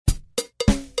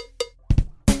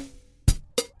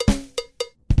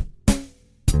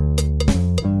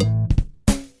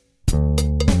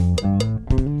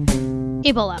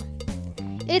Ebola.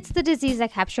 It's the disease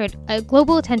that captured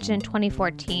global attention in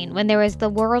 2014 when there was the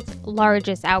world's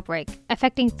largest outbreak,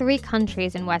 affecting 3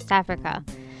 countries in West Africa.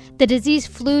 The disease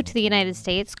flew to the United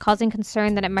States, causing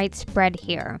concern that it might spread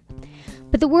here.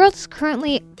 But the world is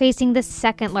currently facing the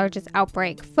second largest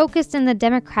outbreak, focused in the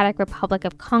Democratic Republic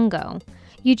of Congo.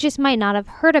 You just might not have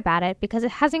heard about it because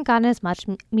it hasn't gotten as much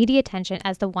media attention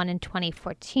as the one in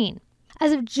 2014.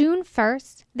 As of June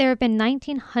 1st, there have been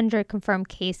 1,900 confirmed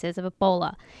cases of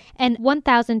Ebola and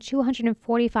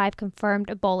 1,245 confirmed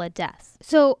Ebola deaths.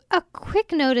 So a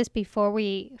quick notice before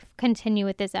we continue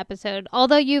with this episode.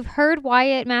 Although you've heard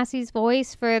Wyatt Massey's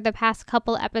voice for the past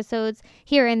couple episodes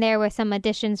here and there with some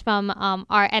additions from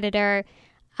our editor,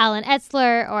 Alan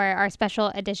Etzler, or our special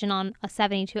edition on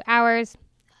 72 Hours,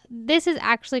 this is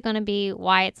actually going to be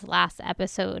Wyatt's last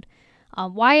episode.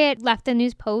 Wyatt left the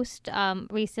News Post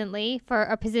recently for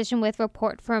a position with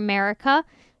Report for America.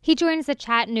 He joins the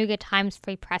Chattanooga Times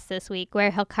Free Press this week, where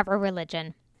he'll cover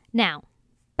religion. Now,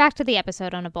 back to the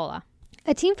episode on Ebola.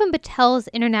 A team from Battelle's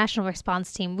International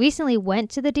Response Team recently went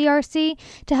to the DRC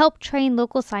to help train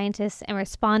local scientists and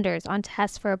responders on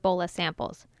tests for Ebola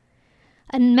samples.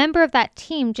 A member of that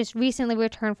team just recently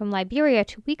returned from Liberia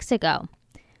 2 weeks ago,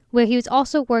 where he was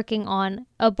also working on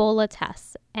Ebola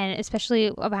tests, and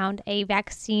especially around a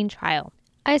vaccine trial.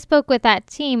 I spoke with that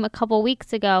team a couple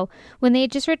weeks ago when they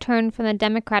had just returned from the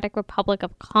Democratic Republic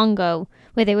of Congo,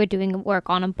 where they were doing work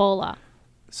on Ebola.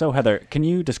 So Heather, can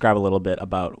you describe a little bit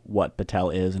about what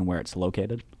Battelle is and where it's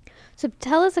located? So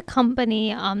Battelle is a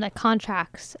company that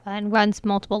contracts and runs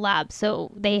multiple labs.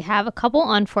 So they have a couple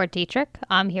on Fort Detrick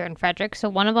here in Frederick. So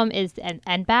one of them is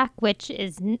NBAC, which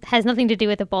has nothing to do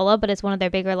with Ebola, but it's one of their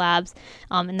bigger labs.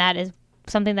 And that is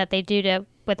something that they do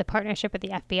with a partnership with the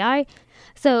FBI.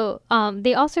 So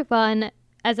they also run,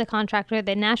 as a contractor,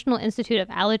 the National Institute of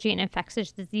Allergy and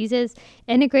Infectious Diseases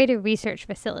Integrated Research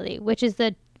Facility, which is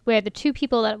where the 2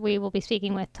 people that we will be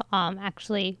speaking with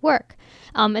actually work.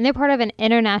 And they're part of an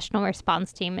international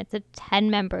response team. It's a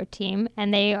 10-member team,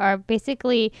 and they are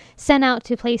basically sent out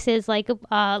to places like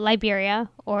Liberia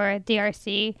or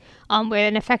DRC, where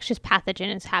an infectious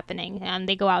pathogen is happening. And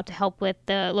they go out to help with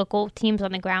the local teams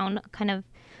on the ground, kind of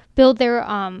build their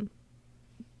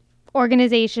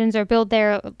organizations or build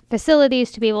their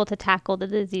facilities to be able to tackle the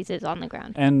diseases on the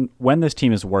ground. And when this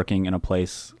team is working in a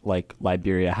place like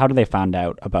Liberia, how do they find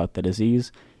out about the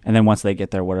disease? And then once they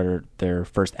get there, what are their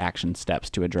first action steps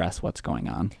to address what's going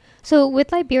on? So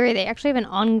with Liberia, they actually have an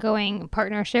ongoing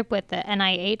partnership with the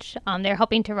NIH. They're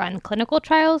helping to run clinical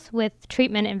trials with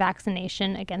treatment and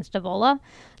vaccination against Ebola.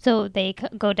 So they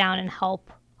go down and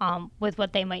help with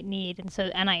what they might need. And so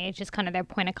NIH is kind of their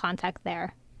point of contact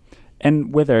there.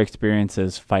 And with their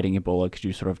experiences fighting Ebola, could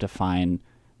you sort of define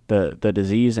the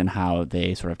disease and how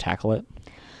they sort of tackle it?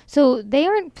 So they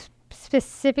aren't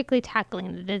specifically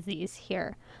tackling the disease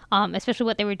here, especially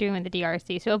what they were doing in the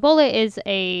DRC. So Ebola is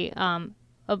a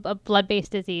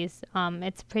blood-based disease.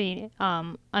 It's pretty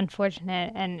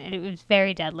unfortunate, and it was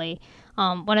very deadly.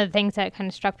 One of the things that kind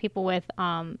of struck people with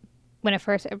when it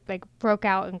first broke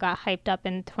out and got hyped up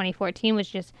in 2014 was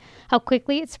just how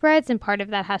quickly it spreads, and part of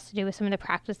that has to do with some of the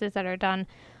practices that are done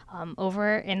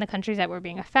over in the countries that were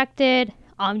being affected.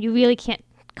 You really can't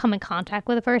come in contact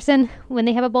with a person when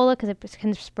they have Ebola because it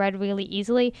can spread really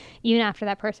easily, even after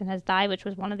that person has died, which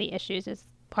was one of the issues. Is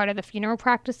part of the funeral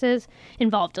practices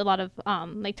involved a lot of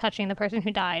touching the person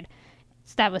who died.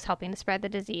 So that was helping to spread the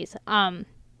disease.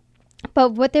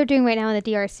 But what they're doing right now in the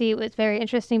DRC was very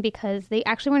interesting because they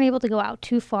actually weren't able to go out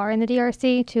too far in the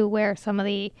DRC to where some of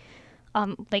the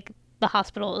the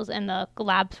hospitals and the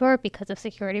labs were because of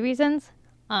security reasons.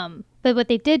 But what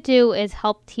they did do is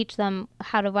help teach them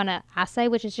how to run an assay,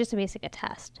 which is just a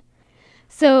test.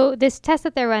 So this test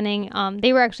that they're running,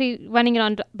 they were actually running it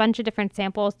on a bunch of different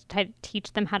samples to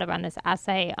teach them how to run this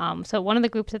assay. So one of the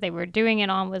groups that they were doing it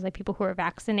on was people who were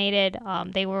vaccinated.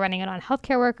 They were running it on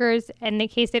healthcare workers. In the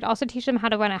case, they'd also teach them how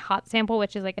to run a hot sample,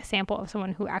 which is a sample of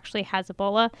someone who actually has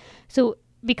Ebola. So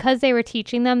because they were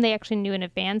teaching them, they actually knew in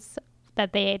advance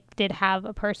that they did have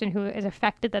a person who is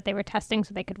affected that they were testing,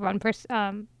 so they could run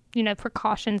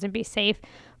precautions and be safe.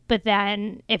 But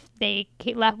then if they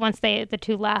left, once the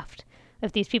 2 left,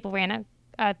 if these people ran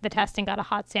the test and got a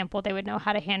hot sample, they would know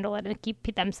how to handle it and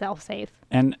keep themselves safe.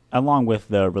 And along with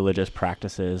the religious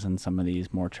practices and some of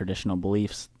these more traditional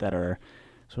beliefs that are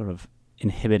sort of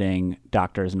inhibiting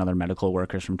doctors and other medical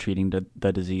workers from treating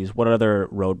the disease, what other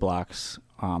roadblocks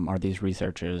are these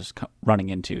researchers running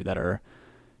into that are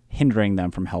hindering them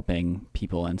from helping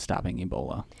people and stopping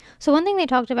Ebola? So one thing they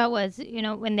talked about was,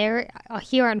 when they're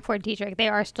here on Fort Detrick, they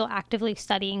are still actively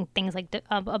studying things like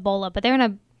Ebola, but they're in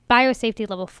a biosafety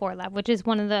level 4 lab, which is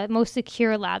one of the most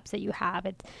secure labs that you have.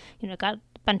 It's, got a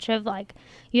bunch of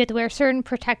you have to wear certain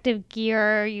protective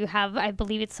gear. You have, I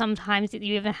believe it's sometimes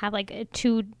you even have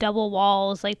 2 double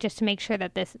walls, just to make sure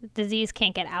that this disease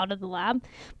can't get out of the lab.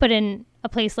 But in a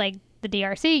place like the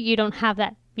DRC, you don't have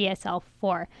that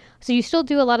BSL-4. So you still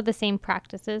do a lot of the same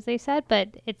practices, they said, but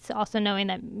it's also knowing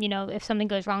that, if something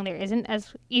goes wrong, there isn't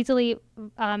as easily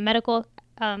medical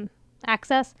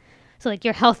access. So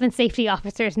your health and safety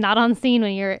officer is not on scene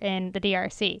when you're in the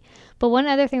DRC. But one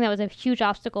other thing that was a huge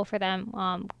obstacle for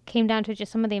them came down to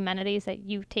just some of the amenities that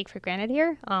you take for granted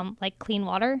here, like clean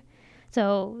water.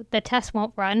 So the test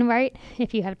won't run, right,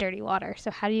 if you have dirty water.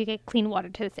 So how do you get clean water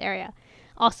to this area?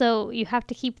 Also, you have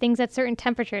to keep things at certain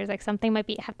temperatures. Something might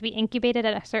have to be incubated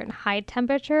at a certain high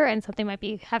temperature, and something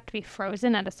might have to be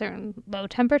frozen at a certain low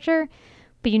temperature.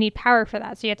 But you need power for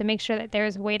that. So you have to make sure that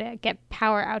there's a way to get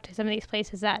power out to some of these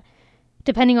places that,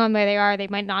 depending on where they are, they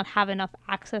might not have enough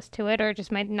access to it, or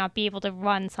just might not be able to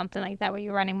run something like that where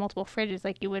you're running multiple fridges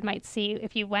like you might see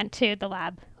if you went to the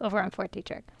lab over on Fort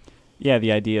Detrick. Yeah,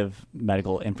 the idea of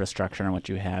medical infrastructure and what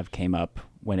you have came up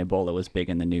when Ebola was big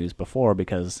in the news before,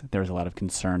 because there was a lot of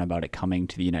concern about it coming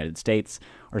to the United States,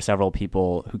 or several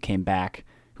people who came back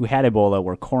who had Ebola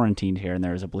were quarantined here, and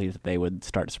there was a belief that they would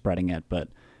start spreading it. But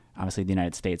obviously the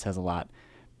United States has a lot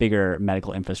bigger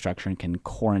medical infrastructure and can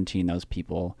quarantine those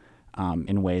people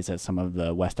in ways that some of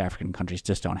the West African countries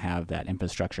just don't have that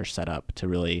infrastructure set up to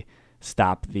really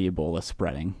stop the Ebola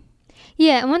spreading.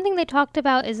 Yeah, and one thing they talked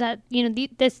about is that,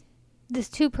 this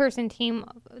 2-person team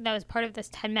that was part of this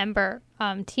 10-member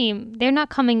team, they're not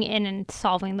coming in and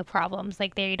solving the problems.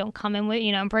 They don't come in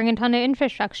with, bring a ton of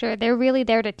infrastructure. They're really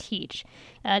there to teach.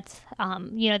 It's,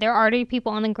 there are already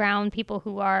people on the ground, people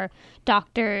who are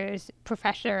doctors,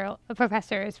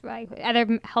 professors, right? Other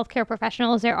healthcare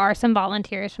professionals. There are some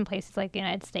volunteers from places like the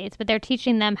United States, but they're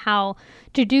teaching them how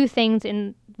to do things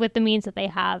with the means that they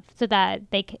have, so that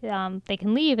they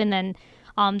can leave. And then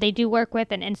they do work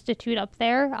with an institute up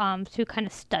there to kind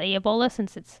of study Ebola,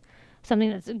 since it's something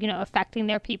that's, affecting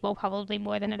their people probably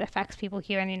more than it affects people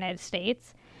here in the United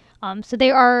States. So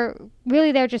they are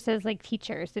really there just as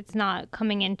teachers. It's not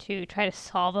coming in to try to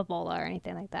solve Ebola or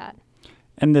anything like that.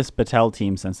 And this Battelle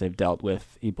team, since they've dealt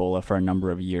with Ebola for a number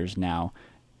of years now,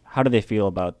 how do they feel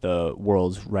about the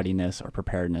world's readiness or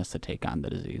preparedness to take on the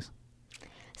disease?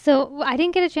 So I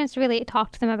didn't get a chance to really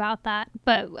talk to them about that,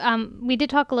 but we did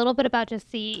talk a little bit about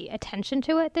just the attention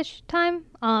to it this time,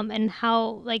 and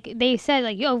how they said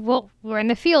we're in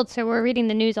the field, so we're reading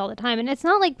the news all the time, and it's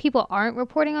not like people aren't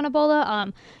reporting on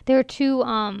Ebola. There are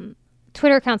 2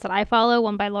 Twitter accounts that I follow,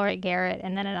 one by Laura Garrett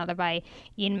and then another by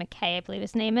Ian McKay, I believe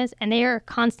his name is, and they are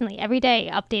constantly every day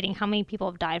updating how many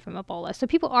people have died from Ebola. So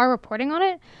people are reporting on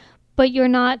it. But you're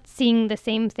not seeing the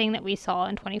same thing that we saw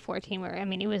in 2014, where,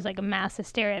 it was a mass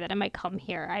hysteria that it might come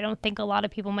here. I don't think a lot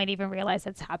of people might even realize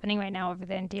that's happening right now over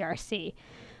there in DRC.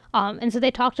 And so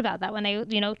they talked about that when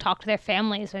they, talk to their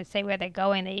families and say where they're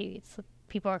going.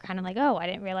 People are kind of like, oh, I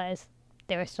didn't realize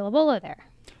there was still Ebola there.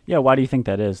 Yeah, why do you think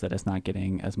that is, that it's not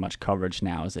getting as much coverage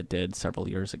now as it did several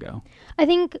years ago? I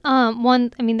think,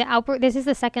 the outbreak, this is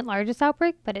the second largest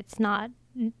outbreak, but it's not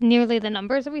nearly the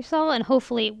numbers that we saw, and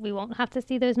hopefully we won't have to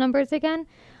see those numbers again.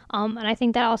 And I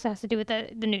think that also has to do with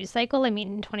the news cycle.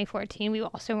 In 2014, we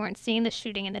also weren't seeing the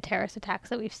shooting and the terrorist attacks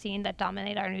that we've seen that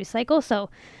dominate our news cycle. So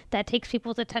that takes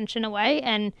people's attention away.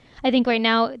 And I think right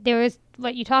now there is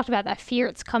what you talked about, that fear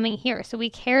it's coming here. So we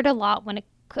cared a lot when it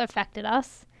affected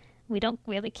us. We don't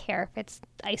really care if it's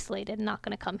isolated and not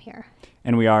going to come here.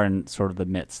 And we are in sort of the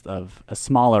midst of a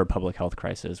smaller public health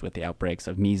crisis with the outbreaks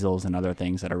of measles and other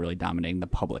things that are really dominating the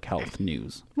public health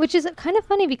news. Which is kind of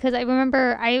funny, because I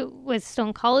remember I was still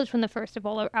in college when the first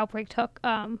Ebola outbreak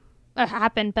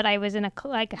happened, but I was in a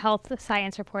health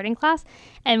science reporting class,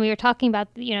 and we were talking about,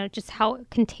 just how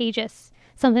contagious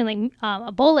something like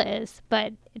Ebola is,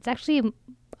 but it's actually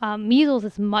measles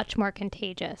is much more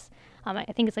contagious. I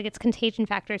think its contagion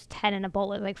factor is 10 and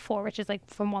Ebola is 4, which is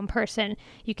from one person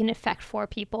you can infect 4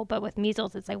 people, but with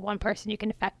measles it's one person you can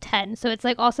infect 10. So it's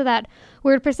also that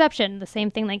weird perception, the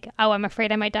same thing oh, I'm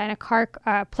afraid I might die in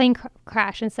a plane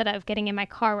crash instead of getting in my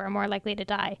car where I'm more likely to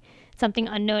die. Something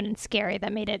unknown and scary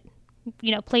that made it,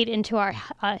 played into our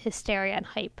hysteria and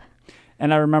hype.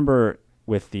 And I remember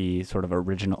with the sort of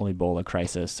original Ebola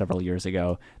crisis several years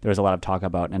ago, there was a lot of talk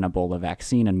about an Ebola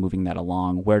vaccine and moving that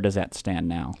along. Where does that stand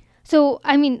now? So,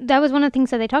 that was one of the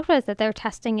things that they talked about, is that they're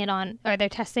testing they're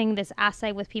testing this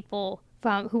assay with people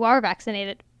who are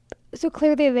vaccinated. So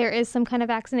clearly there is some kind of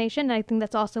vaccination. And I think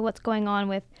that's also what's going on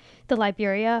with the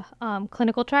Liberia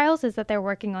clinical trials, is that they're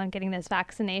working on getting this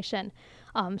vaccination.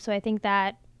 So I think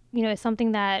that, is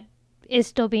something that is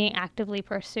still being actively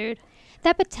pursued.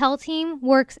 That Battelle team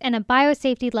works in a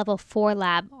biosafety level 4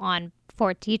 lab on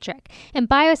Fort Detrick. And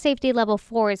biosafety level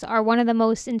 4s are one of the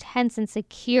most intense and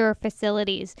secure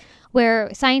facilities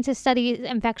where scientists study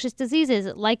infectious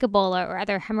diseases like Ebola or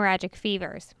other hemorrhagic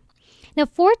fevers. Now,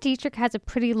 Fort Detrick has a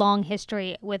pretty long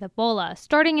history with Ebola,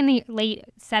 starting in the late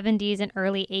 70s and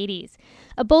early 80s.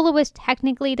 Ebola was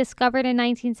technically discovered in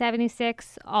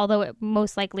 1976, although it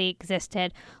most likely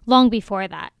existed long before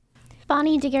that.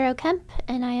 Bonnie Dighero-Kemp,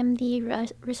 and I am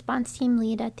the response team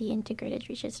lead at the Integrated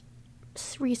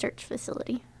Research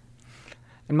Facility.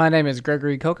 And my name is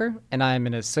Gregory Kocher, and I am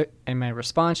a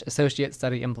Response Associate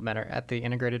Study Implementer at the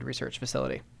Integrated Research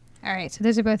Facility. All right, so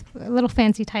those are both a little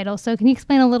fancy titles. So can you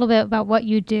explain a little bit about what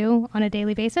you do on a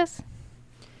daily basis?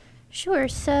 Sure.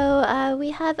 So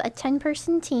we have a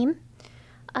 10-person team,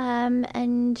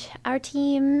 and our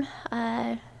team,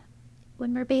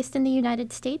 when we're based in the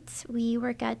United States, we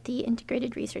work at the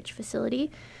Integrated Research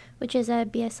Facility, which is a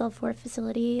BSL-4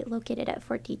 facility located at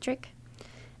Fort Detrick.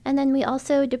 And then we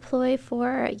also deploy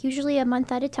for usually a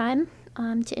month at a time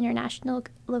to international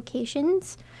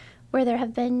locations where there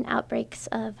have been outbreaks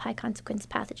of high-consequence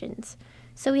pathogens.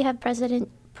 So we have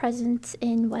presence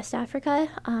in West Africa,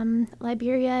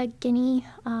 Liberia, Guinea,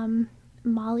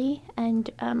 Mali, and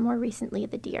more recently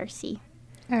the DRC.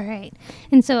 All right.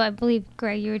 And so I believe,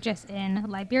 Greg, you were just in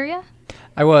Liberia?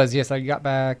 I was, yes. I got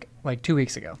back like 2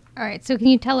 weeks ago. All right. So can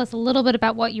you tell us a little bit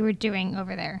about what you were doing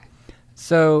over there?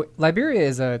 So Liberia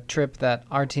is a trip that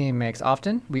our team makes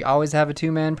often. We always have a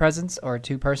two-man presence, or a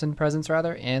two-person presence,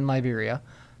 rather, in Liberia.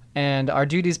 And our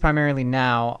duties primarily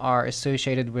now are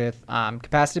associated with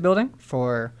capacity building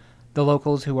for the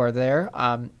locals who are there,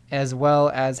 as well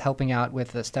as helping out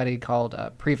with a study called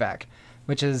PREVAC,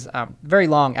 which is a very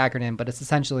long acronym, but it's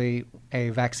essentially a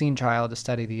vaccine trial to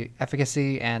study the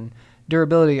efficacy and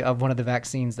durability of one of the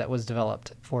vaccines that was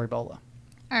developed for Ebola.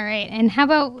 All right. And how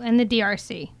about in the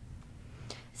DRC?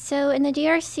 So in the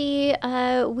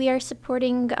DRC, we are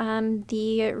supporting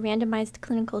the randomized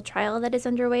clinical trial that is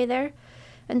underway there.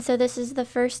 And so this is the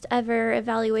first ever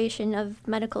evaluation of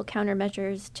medical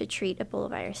countermeasures to treat Ebola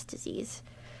virus disease.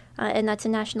 And that's a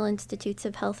National Institutes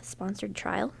of Health sponsored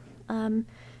trial.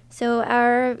 So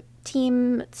our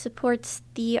team supports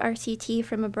the RCT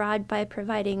from abroad by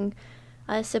providing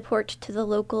support to the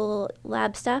local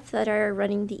lab staff that are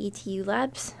running the ETU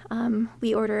labs.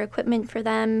 We order equipment for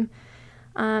them.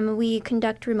 We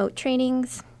conduct remote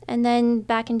trainings. And then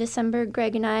back in December,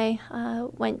 Greg and I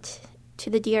went to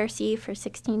the DRC for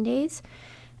 16 days.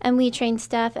 And we trained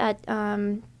staff at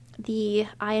the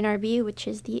INRB, which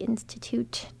is the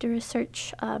Institute de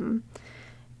Research INRB.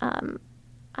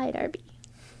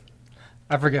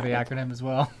 I forget the acronym as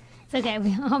well. It's okay.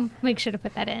 We'll make sure to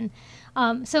put that in.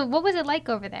 So what was it like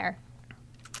over there?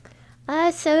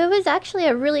 So it was actually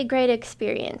a really great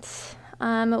experience.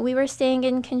 We were staying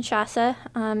in Kinshasa,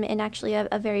 in actually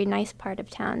a very nice part of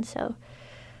town. So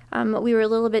we were a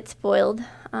little bit spoiled.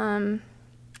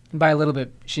 By a little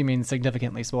bit, she means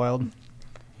significantly spoiled.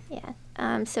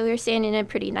 Yeah. So we were staying in a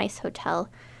pretty nice hotel.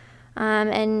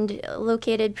 And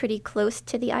located pretty close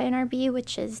to the INRB,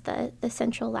 which is the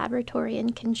central laboratory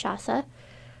in Kinshasa.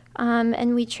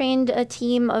 And we trained a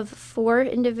team of 4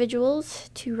 individuals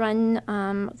to run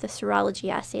the serology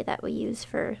assay that we use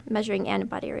for measuring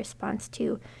antibody response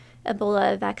to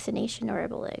Ebola vaccination or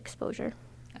Ebola exposure.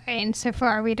 All right, and so for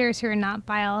our readers who are not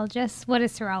biologists, what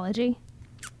is serology?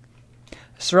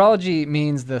 Serology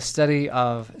means the study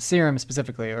of serum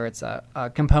specifically, or it's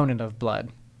a component of blood.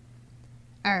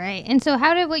 All right. And so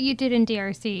how did what you did in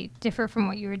DRC differ from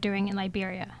what you were doing in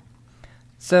Liberia?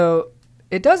 So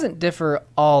it doesn't differ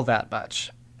all that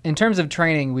much. In terms of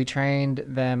training, we trained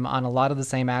them on a lot of the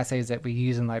same assays that we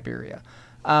use in Liberia.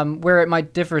 Where it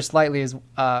might differ slightly is,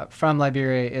 from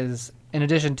Liberia is, in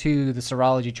addition to the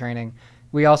serology training,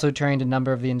 we also trained a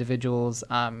number of the individuals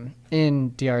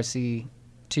in DRC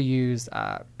to use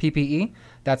PPE.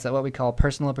 That's what we call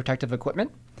personal protective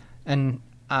equipment. And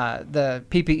the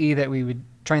PPE that we would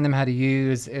train them how to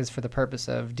use is for the purpose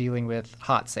of dealing with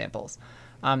hot samples.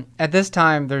 At this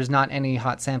time, there's not any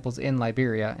hot samples in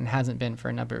Liberia and hasn't been for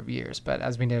a number of years. But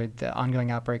as we know, the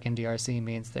ongoing outbreak in DRC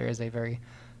means there is a very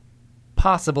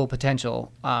possible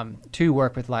potential to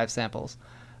work with live samples.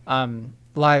 Hot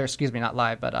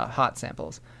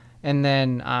samples. And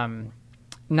then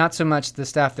not so much the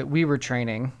staff that we were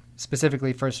training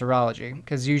specifically for serology,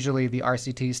 because usually the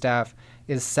RCT staff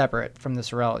is separate from the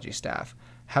serology staff.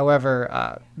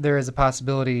 However, there is a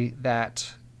possibility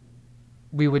that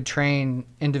we would train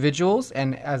individuals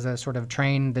and as a sort of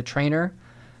train the trainer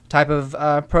type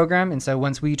of program. And so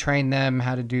once we train them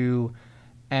how to do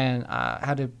and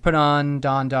how to put on,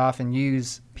 don, doff, and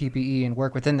use PPE and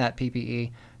work within that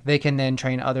PPE, they can then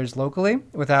train others locally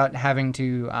without having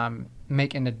to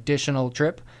make an additional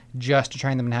trip just to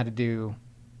train them on how to do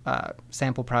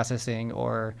sample processing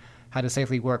or how to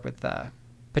safely work with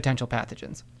potential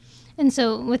pathogens. And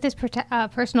so with this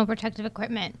personal protective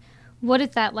equipment, what is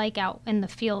that like out in the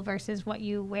field versus what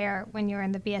you wear when you're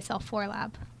in the BSL-4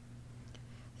 lab?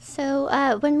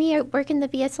 So when we work in the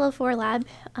BSL-4 lab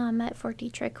at Fort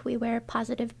Detrick, we wear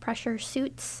positive pressure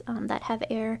suits that have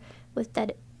air with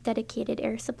dedicated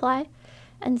air supply.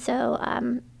 And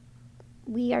so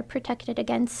we are protected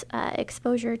against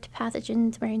exposure to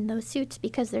pathogens wearing those suits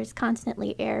because there's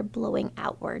constantly air blowing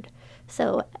outward.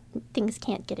 So things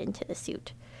can't get into the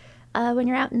suit. When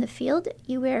you're out in the field,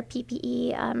 you wear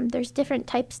PPE. There's different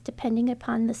types depending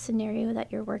upon the scenario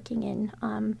that you're working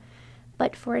in.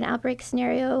 But for an outbreak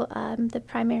scenario, the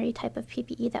primary type of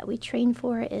PPE that we train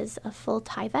for is a full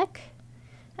Tyvek,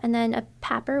 and then a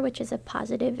PAPR, which is a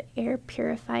positive air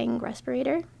purifying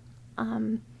respirator.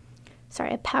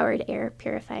 A powered air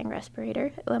purifying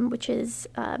respirator, which is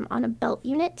on a belt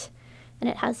unit, and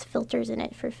it has filters in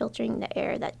it for filtering the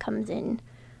air that comes in.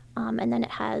 And then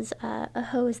it has a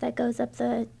hose that goes up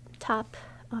the top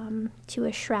to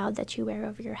a shroud that you wear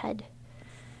over your head.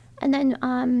 And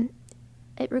then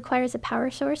it requires a power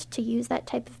source to use that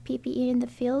type of PPE in the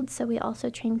field, so we also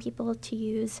train people to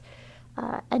use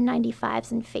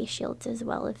N95s and face shields as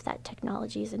well if that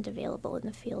technology isn't available in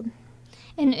the field.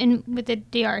 And with the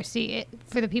DRC,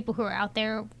 for the people who are out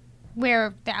there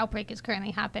where the outbreak is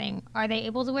currently happening, are they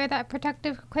able to wear that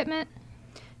protective equipment?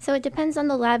 So it depends on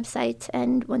the lab site,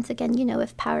 and once again,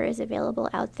 if power is available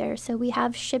out there. So we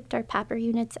have shipped our PAPR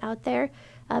units out there,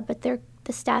 but the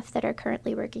staff that are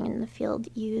currently working in the field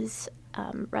use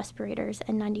respirators,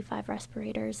 N95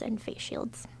 respirators, and face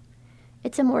shields.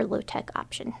 It's a more low-tech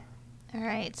option. All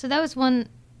right, so that was one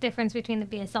difference between the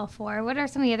BSL-4. What are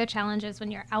some of the other challenges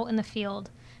when you're out in the field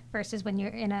versus when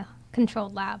you're in a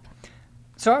controlled lab?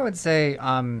 So I would say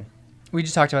we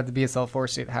just talked about the BSL-4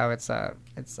 suit, how it's a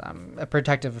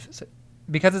protective,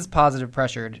 because it's positive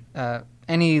pressured.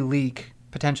 Any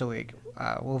potential leak,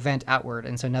 will vent outward,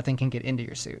 and so nothing can get into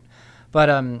your suit. But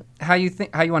how you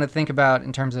want to think about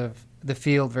in terms of the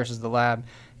field versus the lab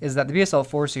is that the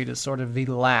BSL-4 suit is sort of the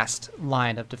last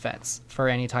line of defense for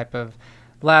any type of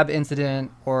lab incident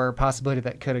or possibility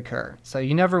that could occur. So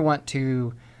you never want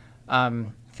to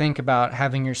think about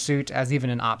having your suit as even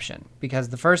an option, because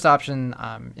the first option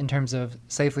in terms of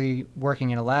safely working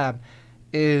in a lab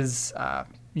is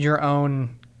your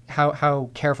own, how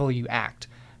careful you act,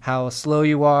 how slow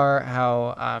you are,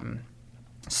 how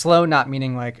slow not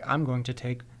meaning like I'm going to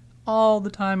take all the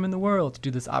time in the world to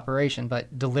do this operation,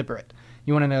 but deliberate.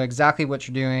 You want to know exactly what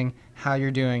you're doing, how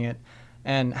you're doing it,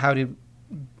 and how to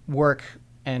work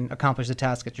and accomplish the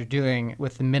task that you're doing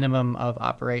with the minimum of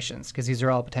operations, because these are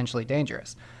all potentially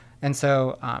dangerous. And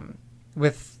so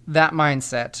with that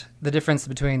mindset, the difference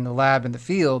between the lab and the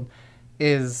field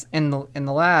is in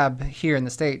the lab here in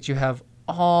the States, you have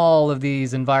all of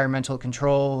these environmental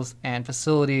controls and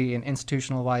facility and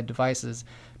institutional-wide devices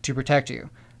to protect you.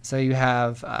 So you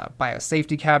have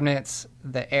biosafety cabinets,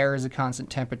 the air is a constant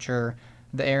temperature,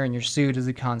 the air in your suit is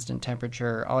a constant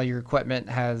temperature, all your equipment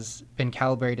has been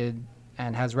calibrated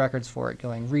and has records for it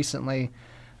going recently.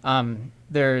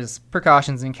 There's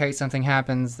precautions in case something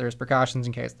happens, there's precautions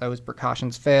in case those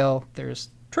precautions fail, there's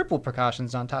triple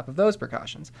precautions on top of those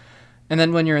precautions. And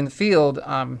then when you're in the field,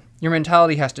 your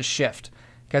mentality has to shift,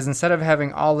 because instead of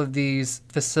having all of these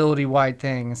facility-wide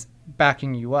things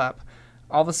backing you up,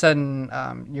 all of a sudden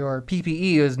your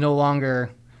PPE is no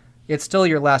longer, it's still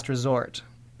your last resort,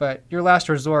 but your last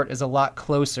resort is a lot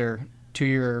closer to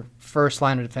your first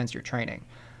line of defense you're training.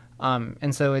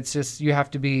 And so it's just, you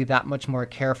have to be that much more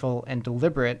careful and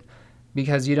deliberate,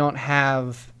 because you don't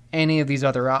have any of these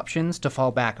other options to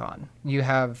fall back on. You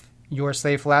have your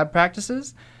safe lab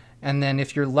practices, and then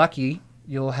if you're lucky,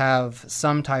 you'll have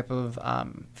some type of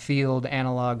field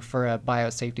analog for a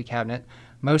biosafety cabinet.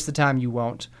 Most of the time you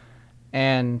won't.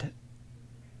 And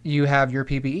you have your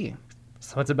PPE.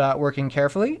 So it's about working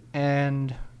carefully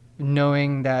and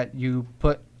knowing that you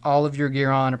put all of your gear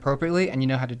on appropriately and you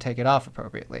know how to take it off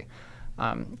appropriately.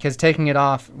 Because taking it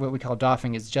off, what we call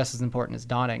doffing, is just as important as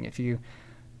donning. If you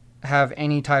have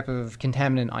any type of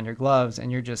contaminant on your gloves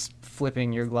and you're just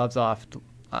flipping your gloves off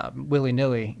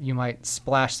willy-nilly, you might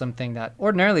splash something that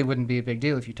ordinarily wouldn't be a big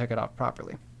deal if you took it off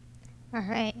properly. All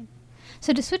right.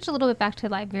 So to switch a little bit back to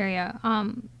Liberia,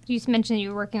 you mentioned you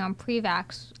were working on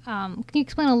pre-vax. Can you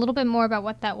explain a little bit more about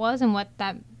what that was and what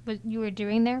you were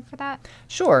doing there for that?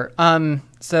 Sure.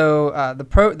 So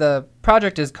the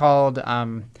project is called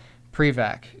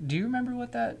PREVAC. Do you remember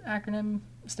what that acronym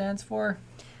stands for?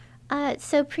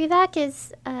 So PREVAC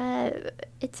is,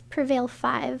 it's PREVAIL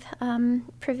 5.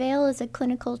 PREVAIL is a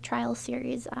clinical trial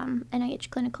series, NIH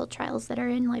clinical trials that are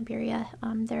in Liberia.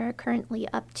 There are currently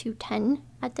up to 10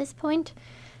 at this point,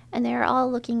 and they're all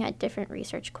looking at different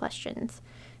research questions.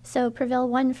 So PREVAIL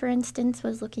 1, for instance,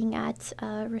 was looking at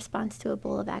response to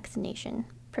Ebola vaccination.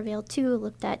 PREVAIL 2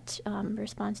 looked at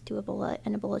response to Ebola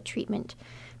and Ebola treatment.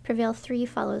 PREVAIL 3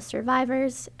 follows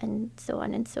survivors, and so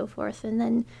on and so forth. And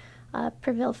then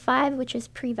PREVAIL 5, which is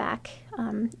PREVAC,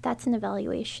 that's an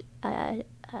evaluation,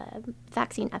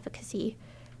 vaccine efficacy,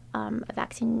 a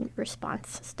vaccine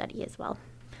response study as well.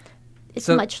 It's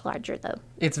much larger, though.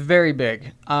 It's very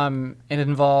big. It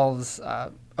involves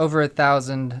over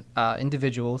 1,000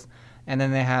 individuals, and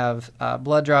then they have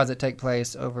blood draws that take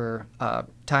place over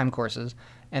time courses.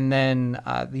 And then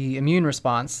the immune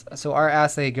response. So our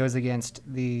assay goes against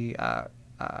the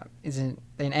is an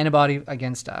antibody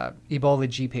against Ebola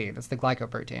GP. That's the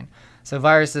glycoprotein. So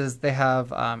viruses, they have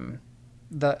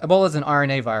the Ebola is an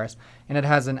RNA virus, and it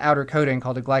has an outer coating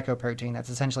called a glycoprotein. That's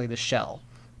essentially the shell.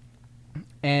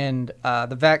 And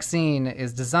the vaccine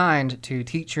is designed to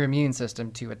teach your immune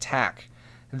system to attack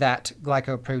that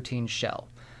glycoprotein shell.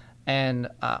 And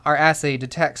our assay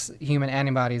detects human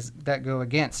antibodies that go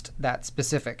against that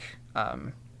specific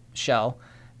shell.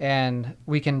 And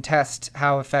we can test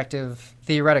how effective,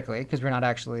 theoretically, because we're not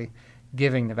actually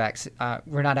giving the vaccine,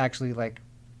 we're not actually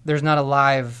there's not a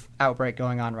live outbreak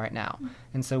going on right now.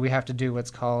 And so we have to do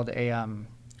what's called a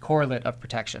correlate of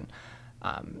protection.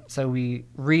 So we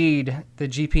read the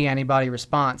GP antibody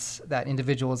response that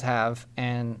individuals have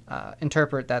and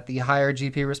interpret that the higher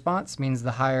GP response means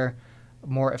the higher,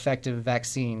 more effective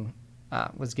vaccine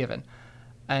was given.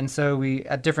 And so we,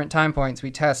 at different time points, we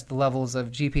test the levels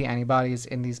of GP antibodies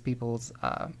in these people's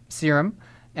serum,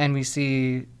 and we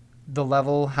see the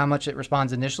level, how much it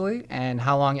responds initially, and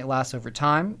how long it lasts over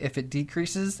time, if it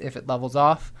decreases, if it levels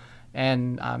off,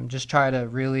 and just try to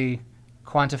really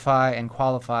quantify and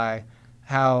qualify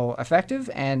how effective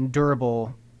and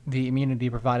durable the immunity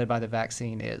provided by the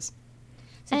vaccine is.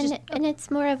 So and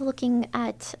it's more of looking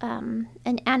at an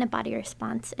antibody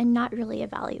response and not really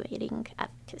evaluating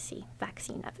efficacy,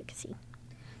 vaccine efficacy.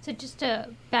 So just to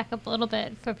back up a little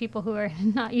bit for people who are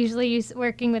not usually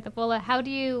working with Ebola,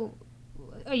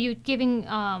 are you giving,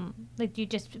 do you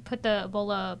just put the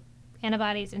Ebola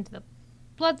antibodies into the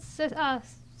blood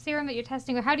serum that you're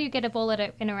testing, or how do you get Ebola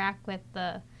to interact with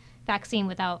the vaccine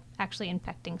without actually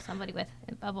infecting somebody with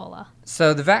Ebola?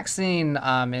 So the vaccine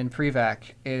in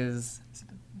PREVAC is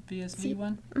VSV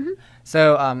one? Mm-hmm.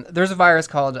 So there's a virus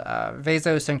called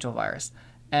vasosynctal virus.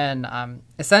 And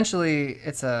essentially,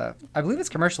 I believe it's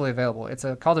commercially available. It's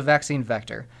called a vaccine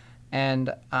vector.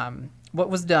 And what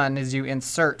was done is you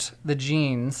insert the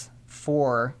genes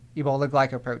for Ebola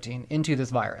glycoprotein into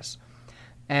this virus.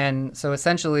 And so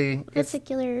essentially...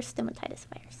 Vesicular stomatitis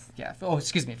virus. Yeah.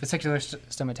 Vesicular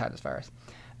stomatitis virus.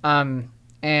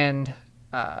 And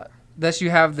thus you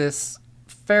have this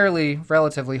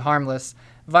relatively harmless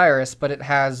virus, but it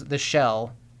has the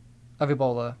shell of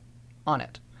Ebola on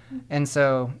it. And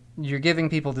so you're giving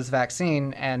people this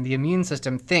vaccine, and the immune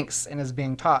system thinks and is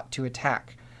being taught to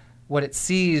attack what it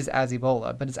sees as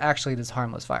Ebola, but it's actually this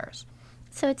harmless virus.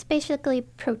 So it's basically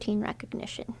protein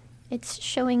recognition. It's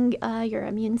showing your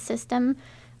immune system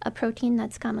a protein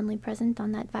that's commonly present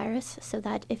on that virus so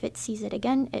that if it sees it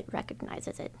again, it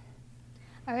recognizes it.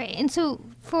 All right. And so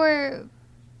for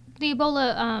the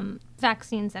Ebola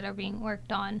vaccines that are being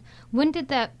worked on, when did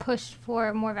that push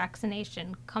for more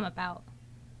vaccination come about?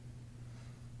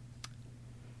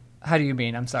 How do you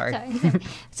mean? I'm sorry.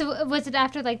 So was it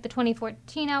after the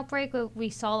 2014 outbreak where we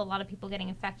saw a lot of people getting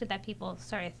infected that people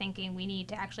started thinking we need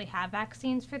to actually have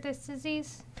vaccines for this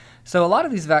disease? So a lot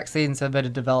of these vaccines have been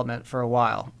in development for a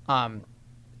while.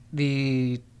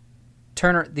 The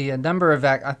number of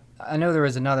I know there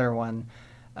was another one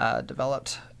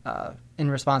developed in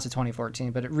response to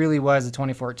 2014, but it really was the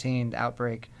 2014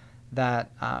 outbreak that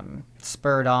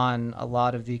spurred on a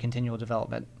lot of the continual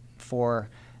development for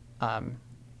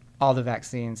all the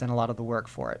vaccines and a lot of the work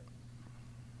for it.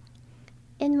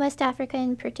 In West Africa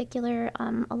in particular,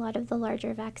 a lot of the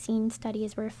larger vaccine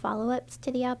studies were follow-ups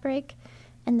to the outbreak.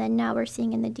 And then now we're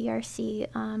seeing in the DRC,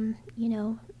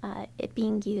 it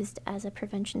being used as a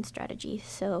prevention strategy.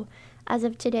 So as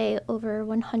of today, over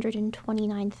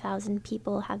 129,000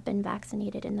 people have been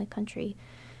vaccinated in the country.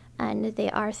 And they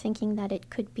are thinking that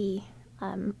it could be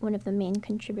one of the main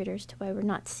contributors to why we're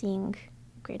not seeing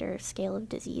greater scale of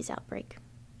disease outbreak.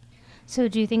 So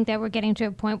do you think that we're getting to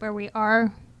a point where we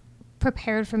are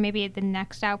prepared for maybe the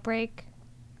next outbreak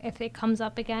if it comes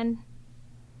up again?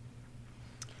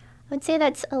 would say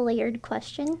that's a layered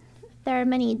question. There are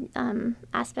many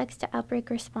aspects to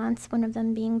outbreak response, one of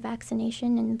them being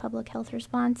vaccination and public health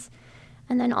response,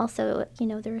 and then also,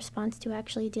 the response to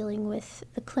actually dealing with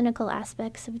the clinical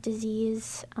aspects of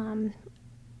disease,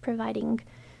 providing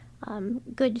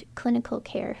good clinical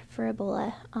care for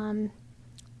Ebola.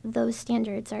 Those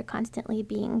standards are constantly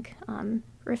being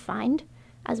refined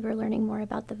as we're learning more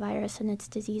about the virus and its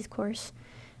disease course,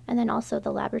 and then also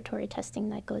the laboratory testing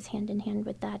that goes hand in hand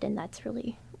with that, and that's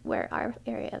really where our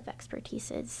area of expertise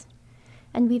is.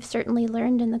 And we've certainly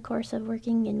learned in the course of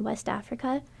working in West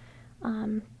Africa,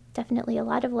 definitely a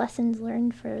lot of lessons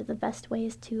learned for the best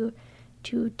ways to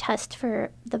test for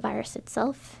the virus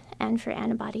itself and for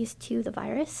antibodies to the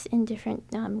virus in different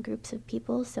groups of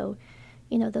people. So,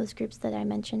 those groups that I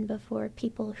mentioned before,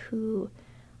 people who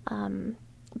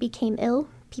became ill,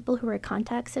 people who were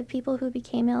contacts of people who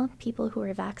became ill, people who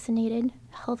were vaccinated,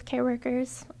 healthcare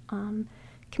workers,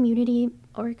 community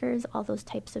workers, all those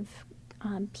types of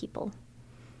people.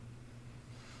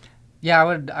 Yeah,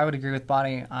 I would agree with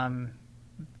Bonnie.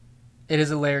 It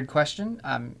is a layered question.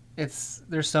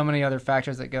 There's so many other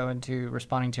factors that go into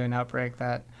responding to an outbreak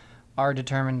that are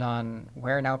determined on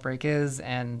where an outbreak is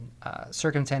and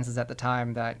circumstances at the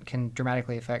time that can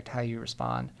dramatically affect how you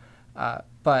respond.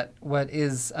 But what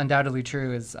is undoubtedly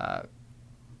true is,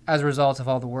 as a result of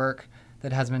all the work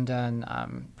that has been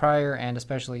done prior and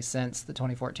especially since the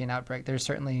 2014 outbreak, there's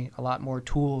certainly a lot more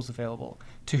tools available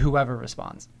to whoever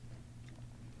responds.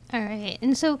 All right.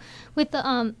 And so with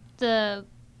the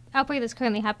outbreak that's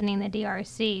currently happening in the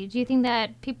DRC, do you think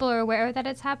that people are aware that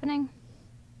it's happening?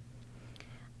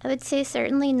 I would say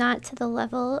certainly not to the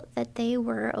level that they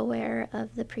were aware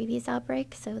of the previous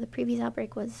outbreak. So the previous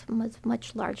outbreak was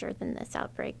much larger than this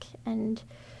outbreak. And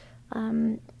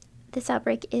this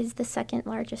outbreak is the second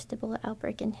largest Ebola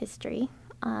outbreak in history.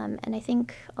 And I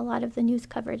think a lot of the news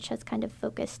coverage has kind of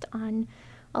focused on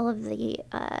all of the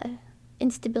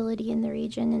instability in the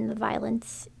region and the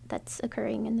violence that's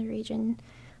occurring in the region.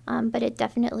 But it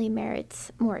definitely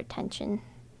merits more attention.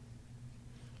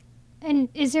 And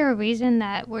is there a reason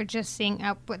that we're just seeing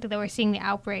the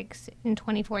outbreaks in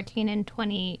 2014 and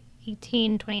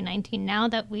 2018, 2019 now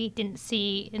that we didn't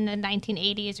see in the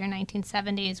 1980s or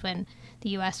 1970s when the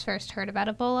U.S. first heard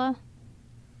about Ebola?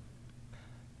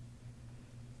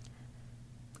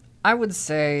 I would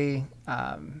say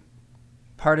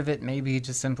part of it may be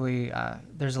just simply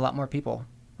there's a lot more people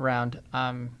around.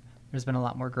 There's been a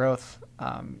lot more growth,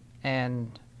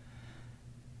 and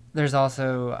there's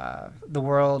also the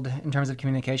world in terms of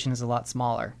communication is a lot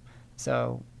smaller.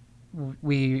 So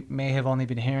we may have only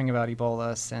been hearing about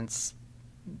Ebola since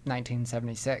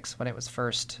 1976 when it was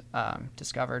first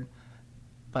discovered.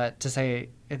 But to say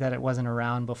that it wasn't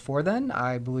around before then,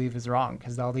 I believe is wrong,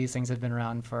 because all these things have been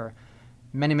around for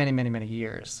many, many, many, many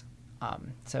years.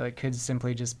 So it could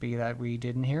simply just be that we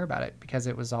didn't hear about it because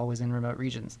it was always in remote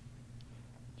regions.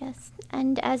 Yes,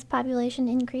 and as population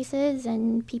increases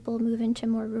and people move into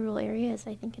more rural areas,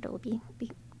 I think it'll be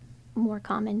more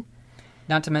common.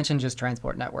 Not to mention just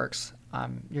transport networks.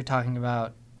 You're talking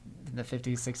about the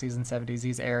 50s, 60s, and 70s,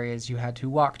 these areas you had to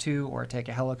walk to or take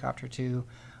a helicopter to,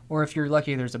 or if you're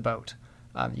lucky, there's a boat.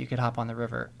 You could hop on the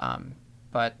river.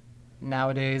 But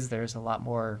nowadays, there's a lot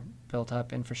more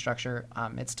built-up infrastructure.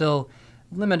 It's still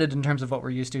limited in terms of what we're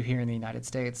used to here in the United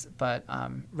States, but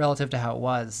relative to how it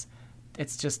was,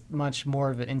 it's just much more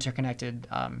of an interconnected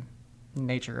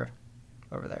nature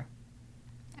over there.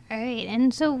 All right.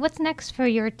 And so what's next for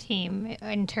your team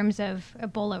in terms of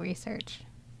Ebola research?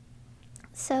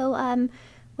 So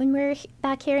when we're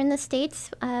back here in the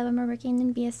States, when we're working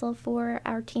in BSL-4,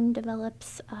 our team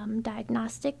develops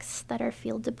diagnostics that are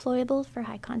field deployable for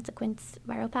high-consequence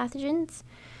viral pathogens.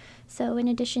 So in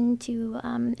addition to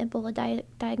Ebola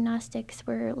diagnostics,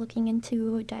 we're looking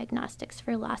into diagnostics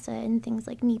for Lassa and things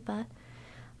like Nipah.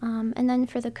 And then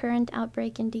for the current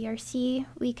outbreak in DRC,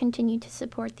 we continue to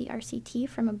support the RCT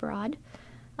from abroad.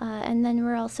 And then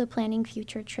we're also planning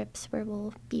future trips where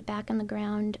we'll be back on the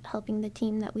ground helping the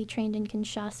team that we trained in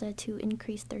Kinshasa to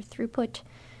increase their throughput.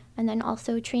 And then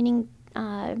also training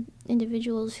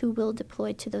individuals who will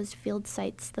deploy to those field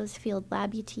sites, those field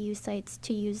lab UTU sites,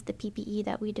 to use the PPE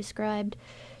that we described,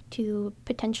 to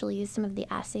potentially use some of the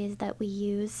assays that we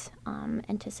use,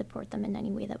 and to support them in any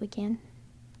way that we can.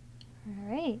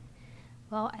 All right.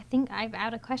 Well, I think I'm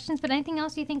out of questions, but anything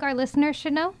else you think our listeners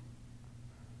should know?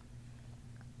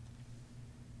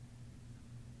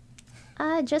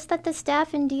 Just that the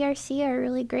staff in DRC are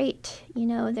really great.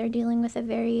 They're dealing with a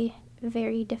very,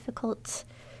 very difficult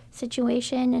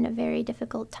situation and a very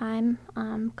difficult time,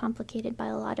 complicated by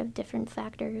a lot of different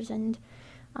factors, and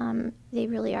they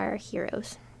really are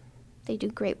heroes. They do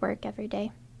great work every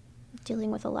day,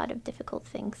 dealing with a lot of difficult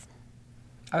things.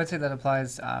 I would say that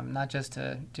applies not just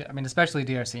to, especially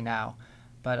DRC now,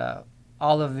 but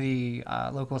all of the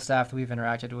local staff that we've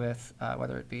interacted with,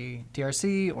 whether it be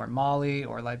DRC or Mali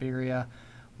or Liberia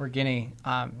or Guinea,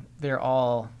 they're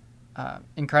all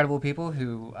incredible people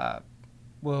who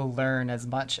will learn as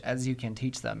much as you can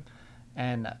teach them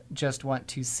and just want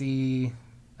to see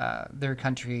their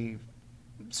country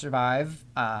survive,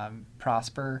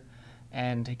 prosper,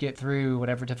 and get through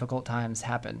whatever difficult times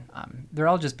happen. They're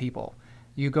all just people.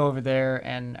 You go over there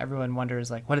and everyone wonders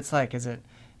like what it's like. Is it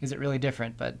really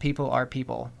different? But people are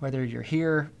people, whether you're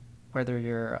here, whether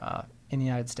you're in the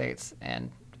United States,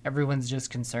 and everyone's just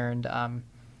concerned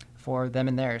for them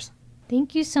and theirs.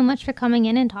 Thank you so much for coming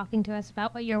in and talking to us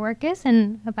about what your work is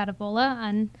and about Ebola,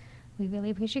 and we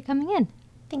really appreciate coming in.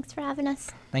 Thanks for having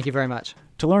us. Thank you very much.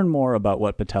 To learn more about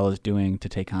what Battelle is doing to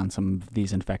take on some of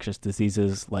these infectious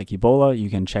diseases like Ebola, you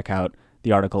can check out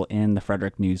the article in the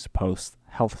Frederick News Post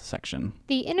Health section.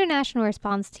 The International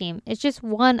Response Team is just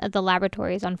one of the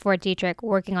laboratories on Fort Detrick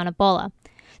working on Ebola.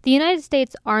 The United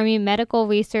States Army Medical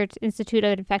Research Institute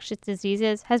of Infectious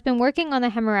Diseases has been working on the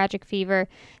hemorrhagic fever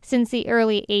since the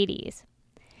early 80s.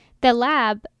 The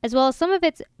lab, as well as some of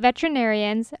its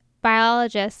veterinarians,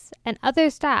 biologists, and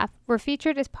other staff, were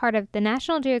featured as part of the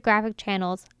National Geographic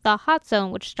Channel's The Hot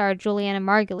Zone, which starred Juliana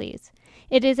Margulies.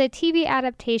 It is a TV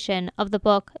adaptation of the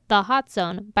book The Hot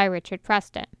Zone by Richard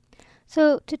Preston.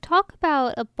 So, to talk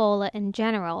about Ebola in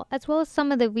general, as well as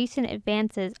some of the recent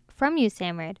advances from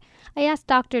USAMRIID, I asked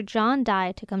Dr. John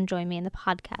Dye to come join me in the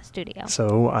podcast studio.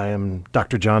 So, I am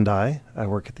Dr. John Dye. I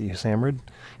work at the USAMRIID,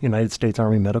 United States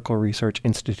Army Medical Research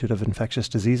Institute of Infectious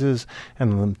Diseases,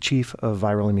 and I'm the Chief of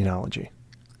Viral Immunology.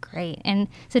 Great. And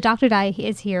so Dr. Dye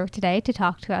is here today to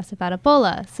talk to us about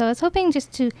Ebola. So I was hoping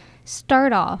just to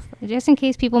start off, just in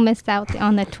case people missed out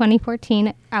on the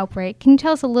 2014 outbreak, can you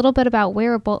tell us a little bit about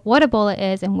what Ebola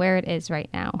is and where it is right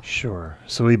now? Sure.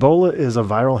 So Ebola is a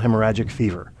viral hemorrhagic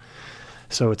fever.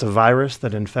 So it's a virus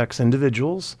that infects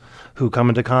individuals who come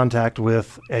into contact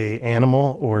with an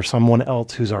animal or someone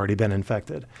else who's already been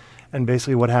infected. And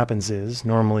basically what happens is,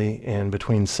 normally in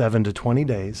between 7 to 20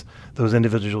 days, those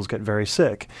individuals get very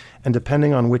sick. And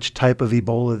depending on which type of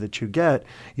Ebola that you get,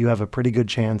 you have a pretty good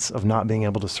chance of not being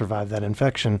able to survive that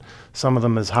infection, some of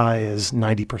them as high as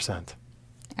 90%.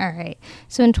 All right.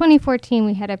 So in 2014,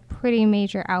 we had a pretty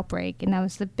major outbreak, and that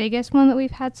was the biggest one that we've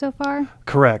had so far?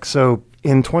 Correct. So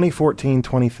in 2014,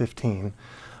 2015,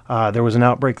 there was an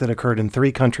outbreak that occurred in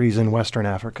 3 countries in Western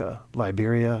Africa,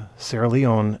 Liberia, Sierra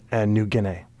Leone, and New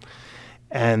Guinea.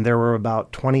 And there were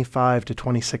about 25 to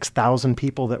 26,000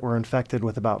 people that were infected,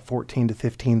 with about 14 to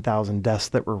 15,000 deaths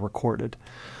that were recorded.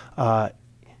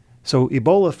 So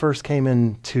Ebola first came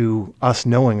into us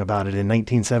knowing about it in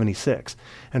 1976.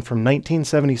 And from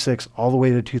 1976 all the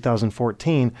way to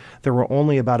 2014, there were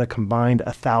only about a combined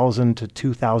 1,000 to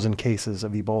 2,000 cases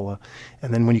of Ebola.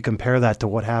 And then when you compare that to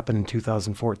what happened in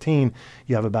 2014,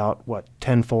 you have about,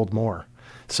 tenfold more.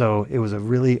 So it was a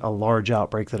large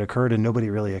outbreak that occurred, and nobody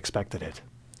really expected it.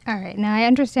 All right. Now, I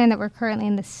understand that we're currently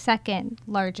in the second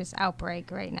largest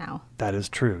outbreak right now. That is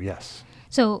true, yes.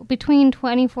 So between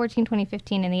 2014,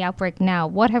 2015, and the outbreak now,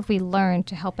 what have we learned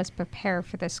to help us prepare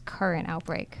for this current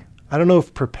outbreak? I don't know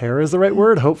if prepare is the right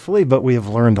word, hopefully, but we have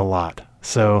learned a lot.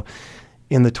 So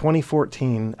in the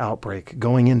 2014 outbreak,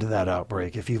 going into that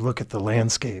outbreak, if you look at the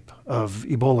landscape of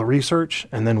Ebola research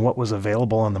and then what was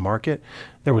available on the market,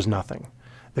 there was nothing.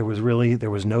 There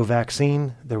was no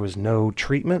vaccine, there was no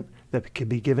treatment that could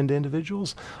be given to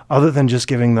individuals other than just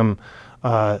giving them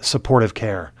supportive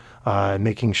care,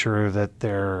 making sure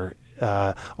that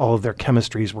all of their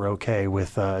chemistries were okay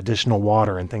with additional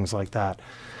water and things like that.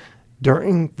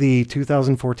 During the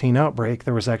 2014 outbreak,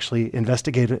 there was actually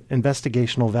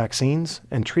investigational vaccines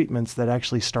and treatments that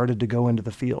actually started to go into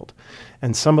the field.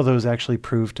 And some of those actually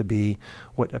proved to be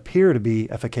what appear to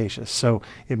be efficacious. So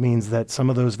it means that some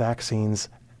of those vaccines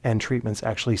and treatments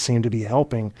actually seem to be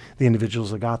helping the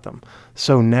individuals that got them.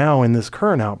 So now in this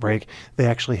current outbreak, they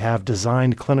actually have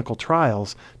designed clinical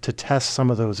trials to test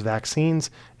some of those vaccines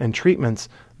and treatments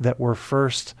that were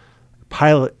first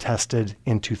pilot tested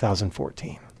in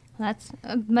 2014. That's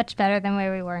much better than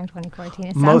where we were in 2014.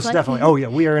 It sounds Most like. definitely. Oh, yeah,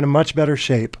 we are in a much better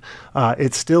shape.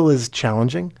 It still is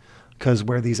challenging because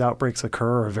where these outbreaks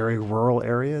occur are very rural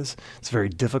areas. It's very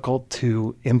difficult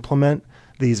to implement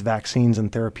these vaccines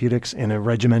and therapeutics in a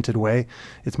regimented way.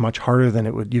 It's much harder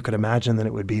than you could imagine than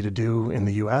it would be to do in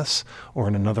the U.S. or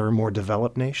in another more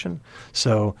developed nation.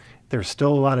 So there's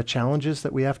still a lot of challenges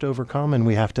that we have to overcome, and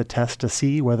we have to test to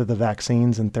see whether the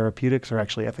vaccines and therapeutics are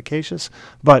actually efficacious,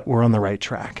 but we're on the right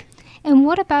track. And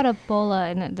what about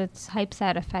Ebola and the types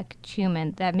that affect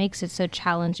humans that makes it so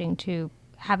challenging to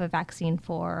have a vaccine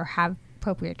for or have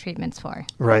appropriate treatments for?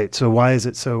 Right. So why is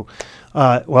it so?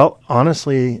 Well,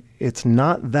 honestly, it's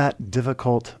not that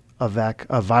difficult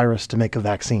a virus to make a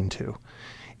vaccine to.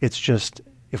 It's just,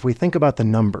 if we think about the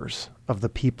numbers of the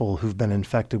people who've been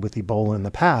infected with Ebola in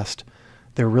the past,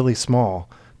 they're really small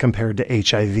compared to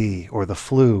HIV or the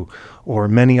flu or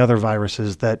many other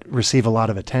viruses that receive a lot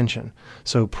of attention.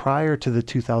 So prior to the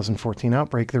 2014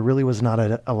 outbreak, there really was not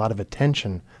a lot of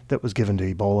attention that was given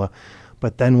to Ebola.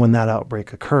 But then when that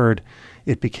outbreak occurred,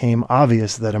 it became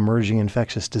obvious that emerging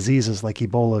infectious diseases like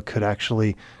Ebola could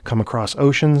actually come across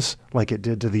oceans like it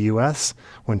did to the U.S.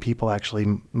 when people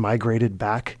actually migrated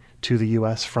back to the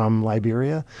U.S. from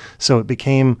Liberia. So it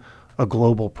became a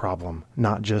global problem,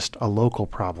 not just a local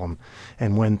problem.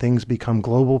 And when things become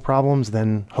global problems,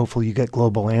 then hopefully you get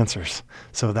global answers.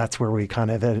 So that's where we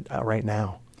kind of at right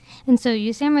now. And so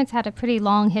USAMRIID's had a pretty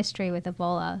long history with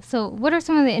Ebola. So what are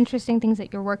some of the interesting things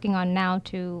that you're working on now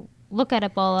to look at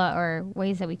Ebola or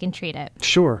ways that we can treat it?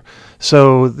 Sure.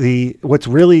 So what's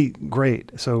really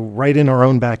great, so right in our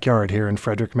own backyard here in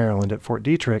Frederick, Maryland at Fort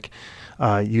Detrick,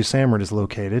 USAMRIID is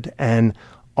located, and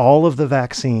all of the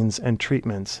vaccines and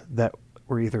treatments that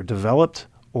were either developed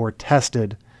or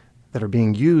tested that are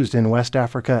being used in West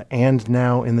Africa and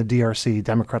now in the DRC,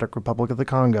 Democratic Republic of the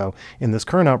Congo, in this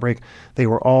current outbreak, they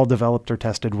were all developed or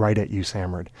tested right at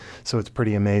USAMRIID. So it's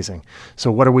pretty amazing.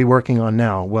 So what are we working on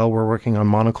now? Well, we're working on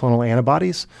monoclonal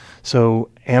antibodies. So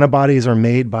antibodies are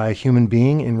made by a human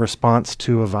being in response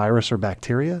to a virus or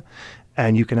bacteria.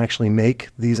 And you can actually make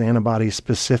these antibodies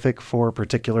specific for a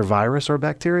particular virus or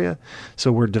bacteria.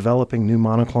 So we're developing new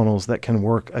monoclonals that can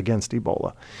work against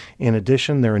Ebola. In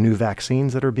addition, there are new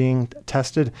vaccines that are being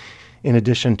tested, in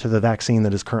addition to the vaccine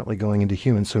that is currently going into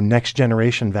humans. So next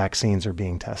generation vaccines are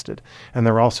being tested. And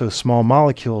there are also small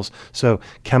molecules, so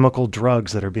chemical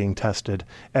drugs that are being tested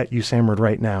at USAMRIID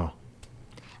right now.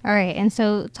 All right. And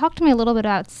so talk to me a little bit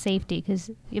about safety,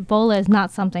 because Ebola is not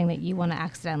something that you want to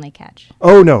accidentally catch.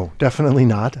 Oh, no, definitely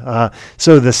not.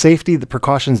 So the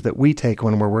precautions that we take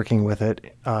when we're working with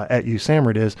it at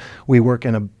USAMRIID is we work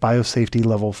in a biosafety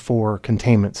level 4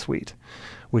 containment suite,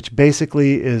 which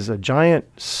basically is a giant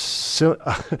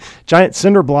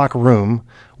cinder block room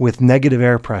with negative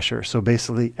air pressure. So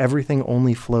basically everything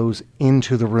only flows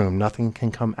into the room. Nothing can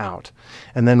come out.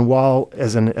 And then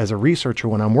as a researcher,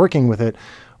 when I'm working with it,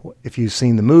 if you've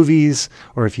seen the movies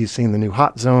or if you've seen the new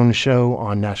Hot Zone show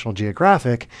on National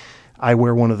Geographic, I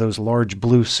wear one of those large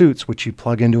blue suits, which you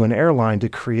plug into an airline to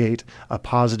create a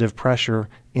positive pressure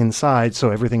inside so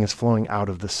everything is flowing out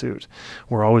of the suit.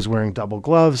 We're always wearing double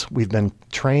gloves. We've been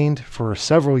trained for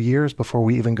several years before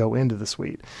we even go into the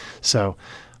suite. So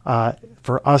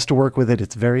for us to work with it,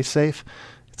 it's very safe.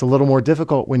 It's a little more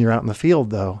difficult when you're out in the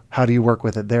field, though. How do you work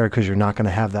with it there? Because you're not going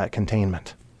to have that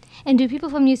containment. And do people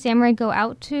from USAMRIID go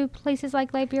out to places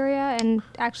like Liberia and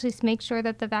actually make sure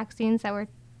that the vaccines that were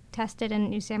tested in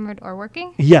USAMRIID are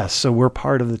working? Yes. So we're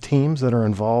part of the teams that are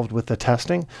involved with the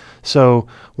testing. So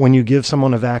when you give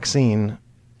someone a vaccine,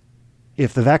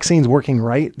 if the vaccine's working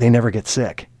right, they never get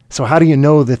sick. So how do you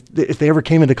know that if they ever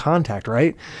came into contact,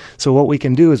 right? So what we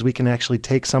can do is we can actually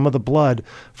take some of the blood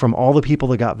from all the people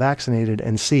that got vaccinated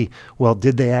and see, well,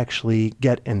 did they actually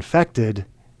get infected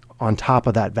on top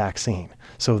of that vaccine?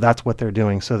 So that's what they're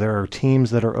doing. So there are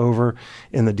teams that are over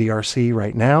in the DRC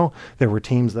right now. There were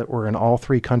teams that were in all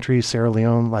 3 countries, Sierra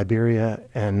Leone, Liberia,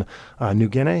 and New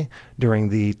Guinea during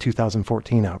the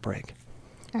 2014 outbreak.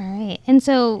 All right. And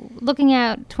so looking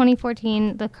at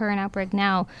 2014, the current outbreak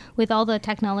now, with all the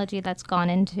technology that's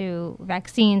gone into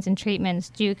vaccines and treatments,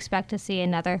 do you expect to see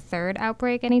another third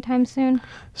outbreak anytime soon?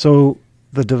 So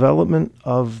the development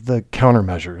of the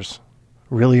countermeasures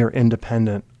really are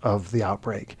independent of the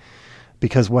outbreak.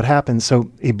 Because what happens, so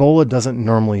Ebola doesn't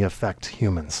normally affect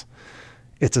humans.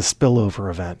 It's a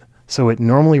spillover event. So it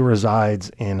normally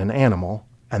resides in an animal,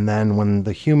 and then when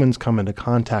the humans come into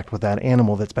contact with that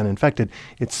animal that's been infected,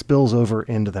 it spills over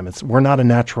into them. We're not a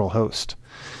natural host.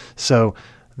 So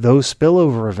those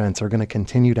spillover events are going to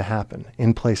continue to happen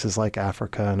in places like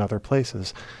Africa and other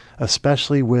places,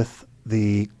 especially with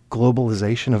the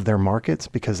globalization of their markets,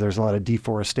 because there's a lot of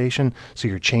deforestation. So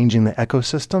you're changing the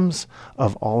ecosystems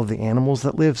of all of the animals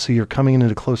that live. So you're coming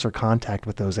into closer contact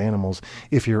with those animals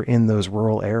if you're in those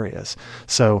rural areas.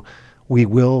 So we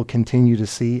will continue to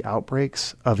see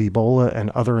outbreaks of Ebola and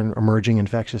other emerging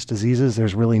infectious diseases.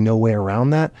 There's really no way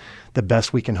around that. The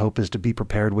best we can hope is to be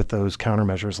prepared with those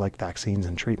countermeasures like vaccines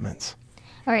and treatments.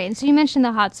 All right. And so you mentioned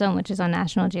the Hot Zone, which is on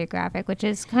National Geographic, which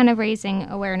is kind of raising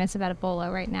awareness about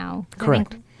Ebola right now.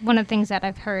 Correct. I think one of the things that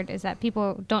I've heard is that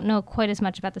people don't know quite as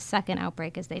much about the second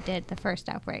outbreak as they did the first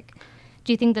outbreak.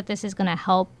 Do you think that this is going to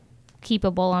help keep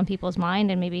Ebola on people's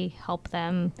mind and maybe help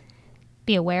them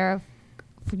be aware of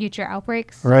future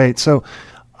outbreaks? Right. So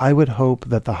I would hope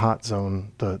that the Hot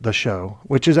Zone, the show,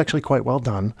 which is actually quite well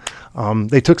done,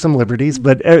 they took some liberties,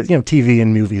 but TV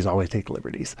and movies always take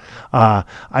liberties.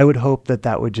 I would hope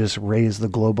that would just raise the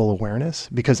global awareness,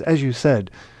 because as you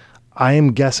said, I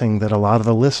am guessing that a lot of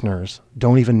the listeners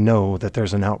don't even know that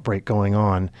there's an outbreak going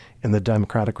on in the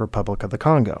Democratic Republic of the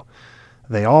Congo.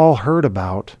 They all heard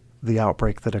about the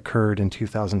outbreak that occurred in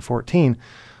 2014,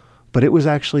 but it was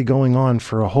actually going on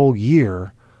for a whole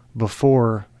year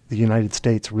before the United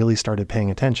States really started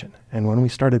paying attention. And when we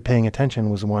started paying attention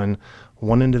was when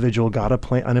one individual got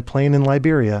on a plane in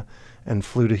Liberia and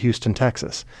flew to Houston,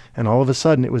 Texas. And all of a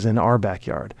sudden it was in our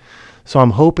backyard. So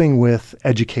I'm hoping with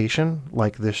education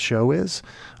like this show is,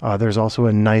 there's also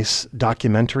a nice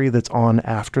documentary that's on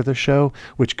after the show,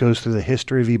 which goes through the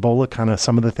history of Ebola, kind of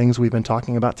some of the things we've been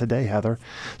talking about today, Heather.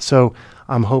 So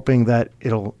I'm hoping that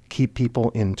it'll keep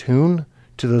people in tune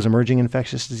to those emerging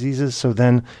infectious diseases. So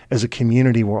then as a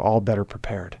community, we're all better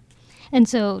prepared. And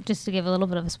so just to give a little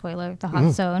bit of a spoiler of the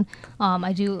Hot Zone,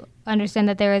 I do understand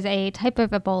that there is a type of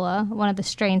Ebola, one of the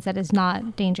strains that is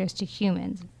not dangerous to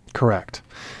humans. Correct.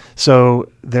 So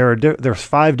there's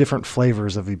 5 different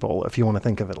flavors of Ebola, if you want to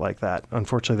think of it like that.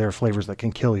 Unfortunately, there are flavors that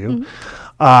can kill you.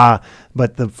 But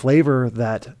the flavor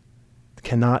that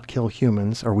cannot kill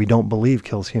humans, or we don't believe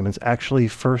kills humans, actually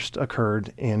first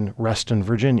occurred in Reston,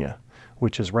 Virginia,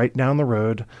 which is right down the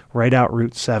road, right out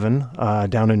Route 7,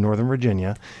 down in Northern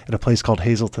Virginia, at a place called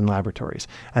Hazleton Laboratories.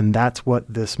 And that's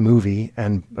what this movie,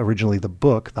 and originally the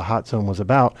book, The Hot Zone, was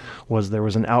about, was there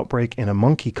was an outbreak in a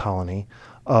monkey colony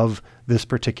of this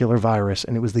particular virus,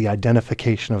 and it was the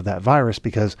identification of that virus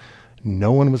because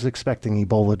no one was expecting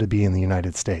Ebola to be in the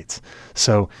United States.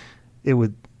 So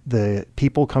the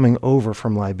people coming over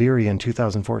from Liberia in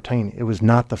 2014, it was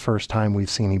not the first time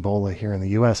we've seen Ebola here in the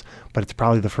U.S., but it's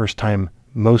probably the first time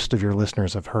most of your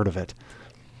listeners have heard of it.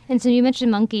 And so you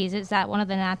mentioned monkeys. Is that one of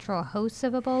the natural hosts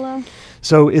of Ebola?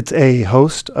 So it's a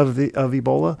host of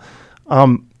Ebola.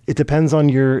 It depends on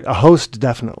a host,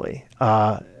 definitely.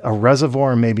 A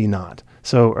reservoir, maybe not.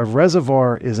 So a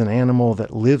reservoir is an animal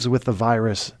that lives with the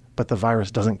virus, but the virus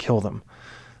doesn't kill them.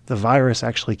 The virus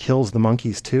actually kills the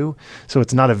monkeys too, so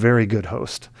it's not a very good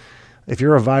host. If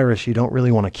you're a virus, you don't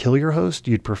really want to kill your host.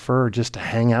 You'd prefer just to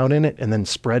hang out in it and then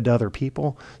spread to other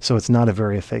people, so it's not a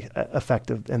very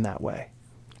effective in that way.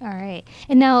 All right.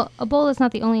 And now, Ebola is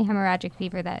not the only hemorrhagic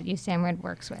fever that USAMRIID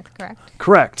works with, correct?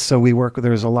 Correct. So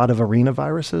there's a lot of arena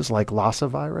viruses like Lassa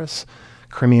virus,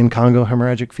 Crimean Congo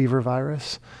hemorrhagic fever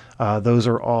virus. Those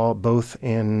are all both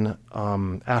in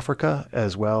Africa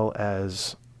as well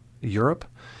as Europe.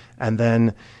 And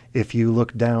then if you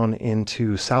look down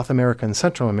into South America and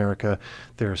Central America,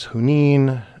 there's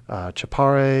Junin,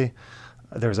 Chapare.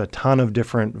 There's a ton of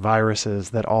different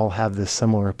viruses that all have this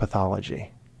similar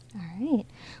pathology. All right.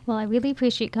 Well, I really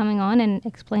appreciate coming on and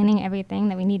explaining everything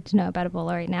that we need to know about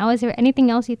Ebola right now. Is there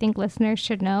anything else you think listeners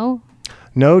should know?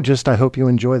 No, just I hope you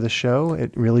enjoy the show.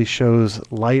 It really shows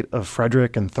light of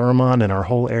Frederick and Thurmont and our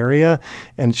whole area,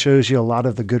 and shows you a lot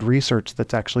of the good research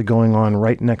that's actually going on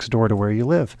right next door to where you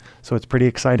live. So it's pretty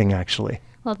exciting, actually.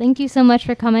 Well, thank you so much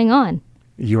for coming on.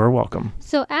 You're welcome.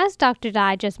 So as Dr.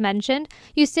 Dye just mentioned,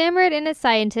 USAMRIID and its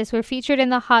scientists were featured in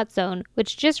The Hot Zone,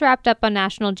 which just wrapped up on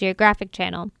National Geographic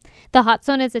Channel. The Hot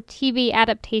Zone is a TV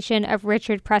adaptation of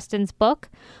Richard Preston's book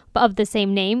of the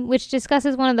same name, which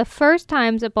discusses one of the first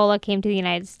times Ebola came to the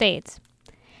United States.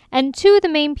 And two of the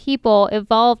main people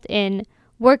involved in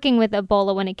working with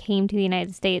Ebola when it came to the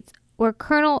United States were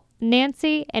Colonel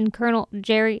Nancy and Colonel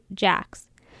Jerry Jaax.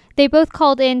 They both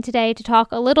called in today to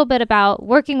talk a little bit about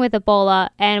working with Ebola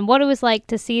and what it was like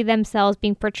to see themselves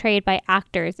being portrayed by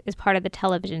actors as part of the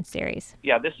television series.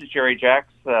 Yeah, this is Jerry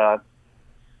Jaax.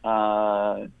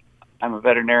 I'm a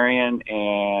veterinarian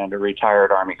and a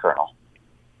retired Army colonel.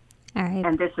 All right.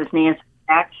 And this is Nancy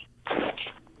Jaax,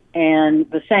 and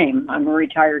the same. I'm a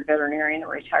retired veterinarian and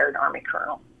a retired Army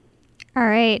colonel. All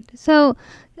right. So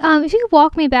if you could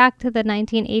walk me back to the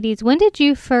 1980s, when did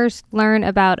you first learn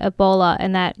about Ebola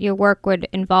and that your work would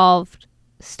involve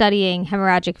studying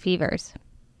hemorrhagic fevers?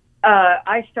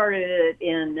 I started it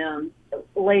in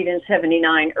late in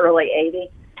 79, early 80.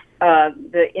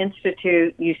 The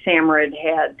Institute, USAMRIID,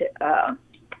 had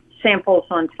samples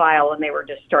on file, and they were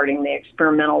just starting the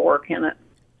experimental work in it.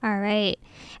 All right.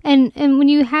 And when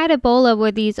you had Ebola,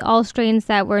 were these all strains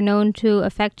that were known to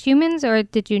affect humans, or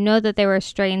did you know that there were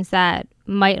strains that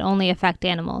might only affect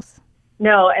animals?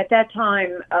 No, at that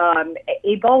time,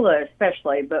 Ebola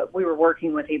especially, but we were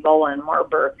working with Ebola in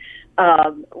Marburg.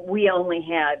 We only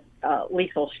had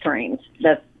lethal strains.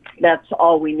 That's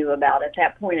all we knew about. At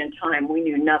that point in time, we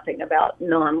knew nothing about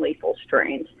non-lethal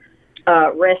strains.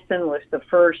 Reston was the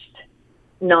first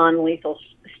non-lethal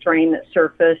strain that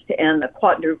surfaced, and the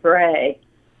Cote d'Ivoire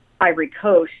Ivory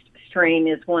Coast strain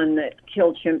is one that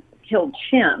killed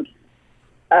chimps,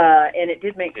 and it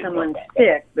did make someone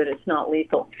sick, but it's not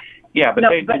lethal. Yeah, but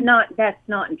that's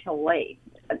not until late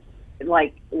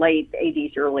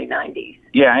 80s, early 90s.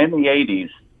 Yeah, in the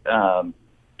 80s,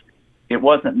 it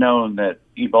wasn't known that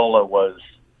Ebola was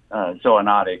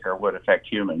zoonotic or would affect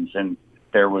humans, and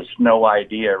there was no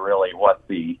idea really what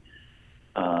the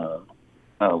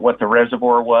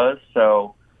reservoir was.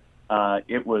 So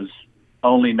it was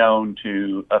only known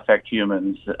to affect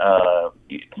humans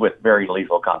with very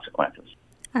lethal consequences.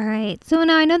 All right. So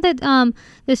now I know that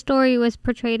the story was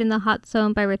portrayed in The Hot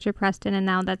Zone by Richard Preston, and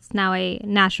that's a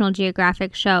National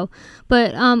Geographic show.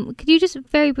 But could you just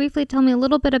very briefly tell me a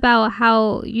little bit about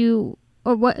how your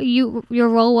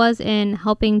role was in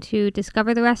helping to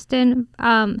discover the Reston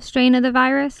strain of the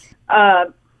virus?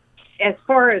 As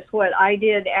far as what I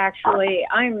did, actually,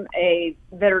 I'm a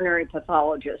veterinary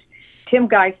pathologist. Tom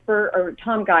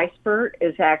Geisbert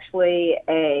is actually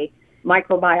a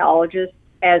microbiologist,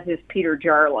 as is Peter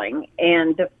Jarling.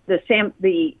 And the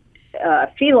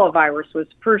filovirus was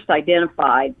first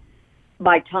identified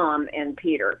by Tom and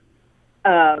Peter.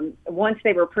 Once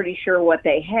they were pretty sure what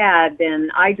they had,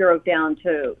 then I drove down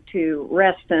to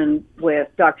Reston with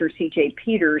Dr. C.J.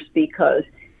 Peters because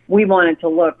we wanted to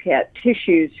look at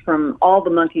tissues from all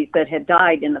the monkeys that had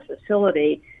died in the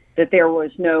facility, that there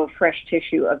was no fresh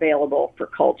tissue available for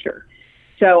culture.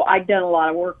 So I'd done a lot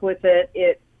of work with it.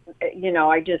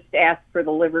 I just asked for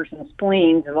the livers and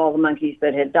spleens of all the monkeys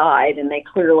that had died, and they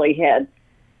clearly had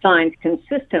signs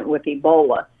consistent with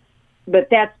Ebola. But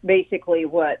that's basically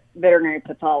what veterinary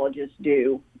pathologists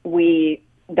do. We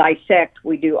dissect,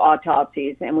 we do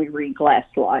autopsies, and we read glass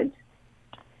slides.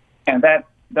 And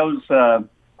those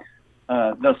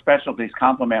specialties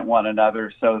complement one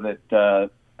another so that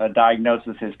a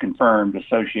diagnosis is confirmed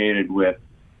associated with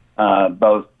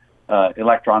both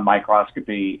electron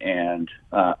microscopy and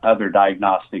other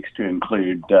diagnostics to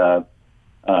include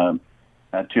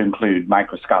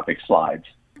microscopic slides.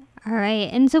 All right.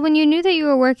 And so when you knew that you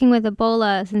were working with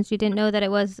Ebola, since you didn't know that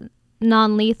it was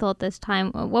non-lethal at this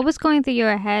time, what was going through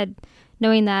your head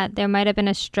knowing that there might have been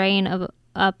a strain of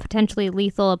potentially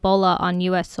lethal Ebola on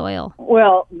U.S. soil?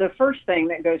 Well, the first thing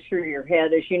that goes through your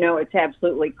head is, it's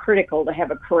absolutely critical to have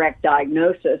a correct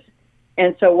diagnosis.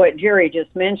 And so what Jerry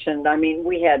just mentioned,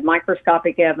 we had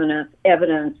microscopic evidence,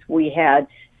 we had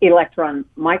electron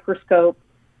microscope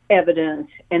evidence,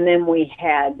 and then we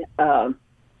had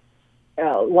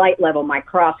light level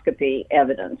microscopy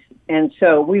evidence. And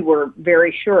so we were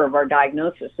very sure of our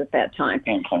diagnosis at that time.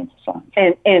 And clinical science.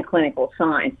 And clinical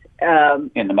science.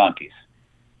 In the monkeys.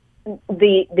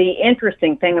 The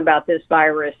interesting thing about this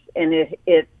virus, and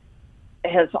it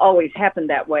has always happened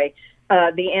that way,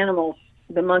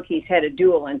 the monkeys had a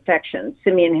dual infection,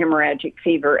 simian hemorrhagic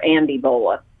fever and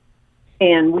Ebola.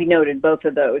 And we noted both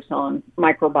of those on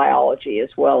microbiology as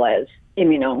well as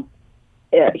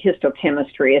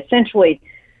histochemistry. Essentially,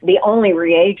 the only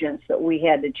reagents that we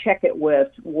had to check it with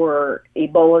were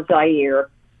Ebola Zaire.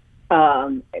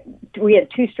 We had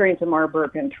 2 strains of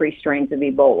Marburg and 3 strains of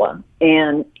Ebola,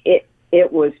 and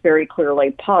it was very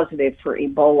clearly positive for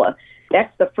Ebola.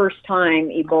 That's the first time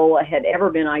Ebola had ever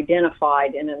been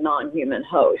identified in a non-human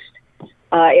host.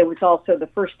 It was also the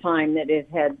first time that it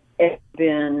had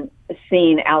been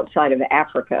seen outside of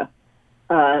Africa.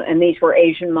 And these were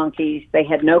Asian monkeys. They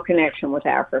had no connection with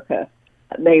Africa.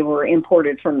 They were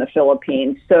imported from the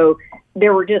Philippines. So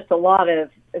there were just a lot of,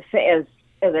 as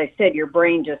I said, your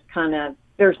brain just kind of,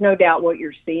 there's no doubt what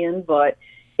you're seeing, but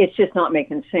it's just not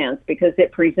making sense because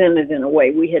it presented in a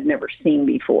way we had never seen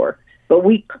before. But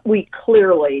we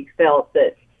clearly felt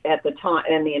that at the time,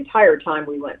 and the entire time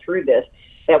we went through this,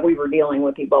 that we were dealing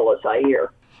with Ebola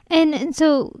Zaire. And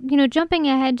so, jumping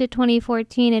ahead to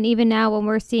 2014, and even now when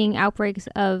we're seeing outbreaks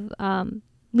of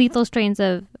lethal strains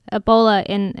of Ebola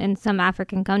in some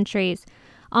African countries,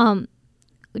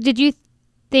 did you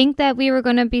think that we were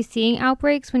going to be seeing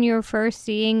outbreaks when you were first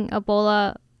seeing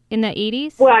Ebola in the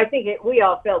 80s? Well, I think we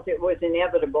all felt it was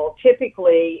inevitable.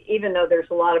 Typically, even though there's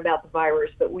a lot about the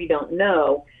virus that we don't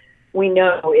know, we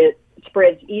know it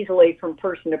spreads easily from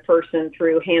person to person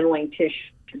through handling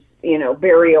tissues,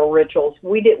 burial rituals.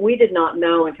 We did not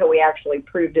know until we actually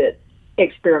proved it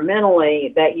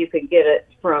experimentally that you could get it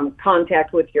from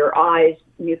contact with your eyes,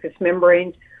 mucous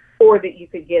membranes, or that you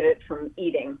could get it from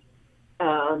eating.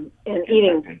 and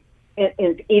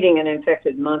eating an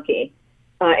infected monkey.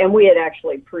 And we had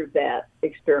actually proved that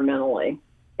experimentally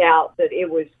out that it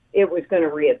was going to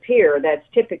reappear. That's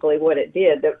typically what it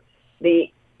did.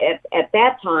 At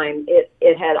that time,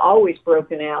 it had always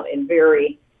broken out in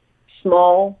very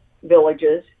small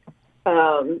villages,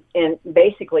 and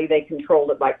basically they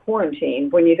controlled it by quarantine.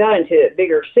 When you got into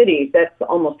bigger cities, that's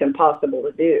almost impossible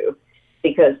to do,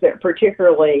 because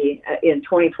particularly in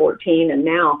 2014 and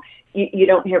now, you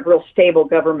don't have real stable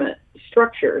government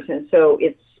structures, and so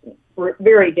it's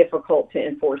very difficult to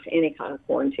enforce any kind of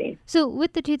quarantine. So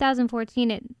with the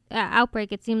 2014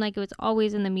 outbreak, it seemed like it was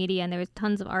always in the media, and there was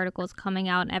tons of articles coming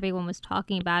out, and everyone was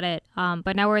talking about it.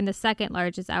 But now we're in the second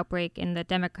largest outbreak in the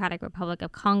Democratic Republic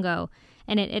of Congo,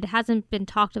 and it hasn't been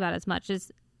talked about as much. Do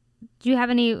you have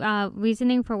any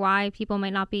reasoning for why people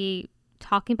might not be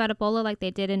talking about Ebola like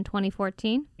they did in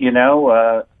 2014?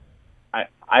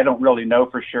 I don't really know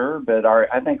for sure, but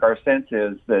I think our sense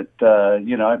is that,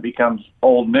 it becomes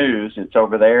old news. It's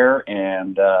over there.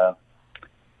 And,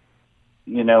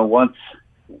 once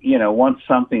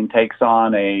something takes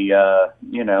on a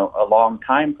long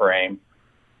time frame,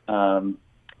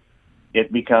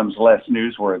 it becomes less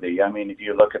newsworthy. I mean, if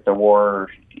you look at the war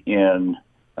in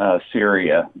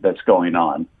Syria that's going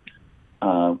on,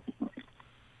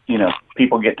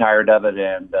 people get tired of it,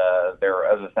 and there are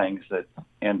other things that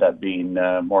end up being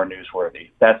more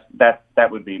newsworthy. That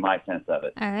would be my sense of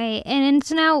it. All right, and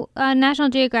so now National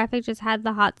Geographic just had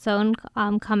the Hot Zone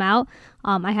come out.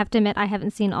 I have to admit I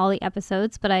haven't seen all the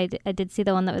episodes, but I did see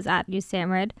the one that was at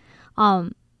USAMRIID.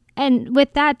 And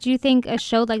with that, do you think a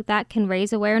show like that can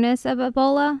raise awareness of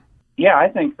Ebola? Yeah, I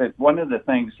think that one of the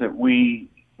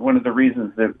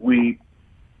reasons that we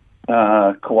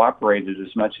cooperated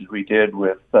as much as we did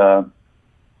with the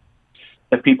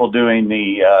people doing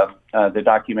the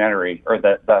documentary, or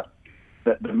the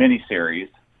miniseries,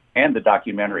 and the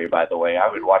documentary. By the way, I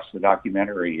would watch the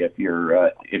documentary if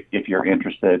you're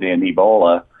interested in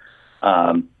Ebola.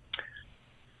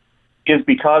 Is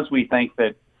because we think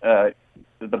that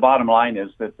the bottom line is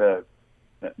that the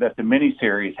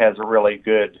miniseries has a really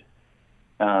good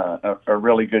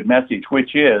message,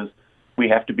 which is we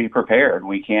have to be prepared.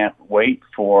 We can't wait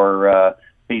for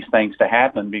these things to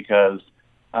happen, because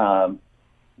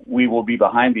we will be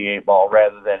behind the eight ball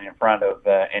rather than in front of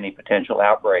any potential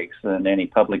outbreaks and any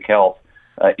public health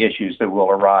issues that will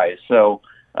arise. So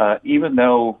even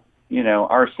though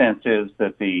our sense is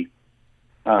that the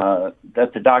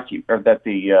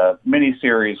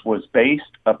miniseries was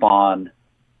based upon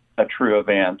a true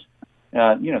event,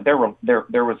 there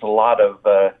was a lot of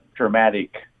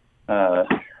dramatic. There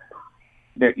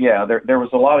was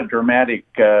a lot of dramatic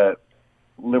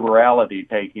liberality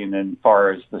taken as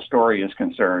far as the story is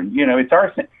concerned. It's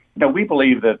our, we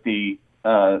believe that the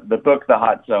book The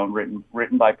Hot Zone,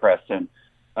 written by Preston,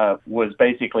 was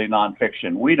basically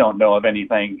nonfiction. We don't know of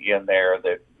anything in there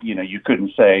that you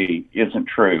couldn't say isn't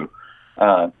true.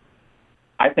 I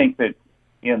think that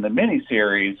in the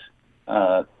miniseries,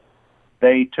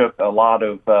 they took a lot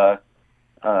of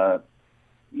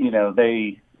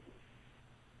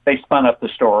they spun up the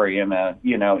story in a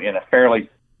fairly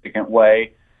significant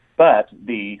way, but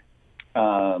the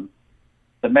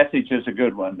message is a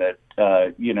good one, that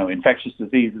infectious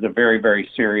disease is a very, very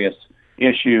serious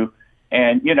issue,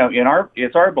 and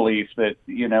it's our belief that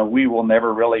we will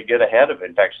never really get ahead of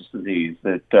infectious disease,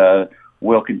 that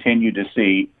we'll continue to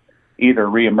see either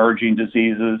reemerging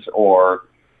diseases or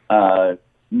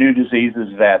new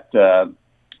diseases that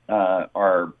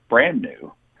are brand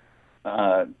new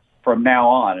from now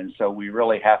on. And so we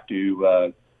really have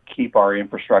to keep our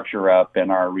infrastructure up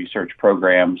and our research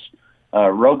programs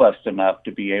robust enough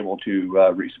to be able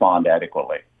to respond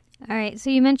adequately. All right. So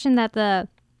you mentioned that the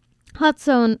Hot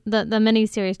Zone, the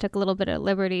miniseries, took a little bit of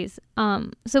liberties.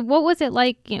 So what was it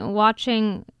like,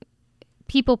 watching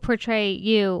people portray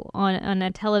you on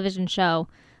a television show,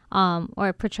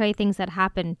 or portray things that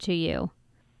happened to you?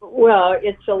 Well,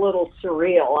 it's a little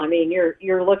surreal. I mean,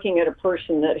 you're looking at a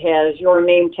person that has your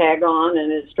name tag on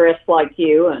and is dressed like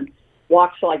you and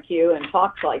walks like you and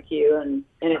talks like you, and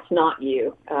it's not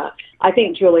you. I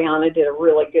think Juliana did a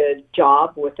really good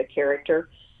job with the character.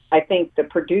 I think the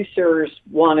producers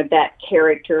wanted that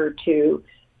character to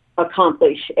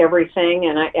accomplish everything,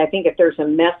 and I think if there's a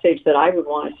message that I would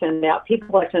want to send out,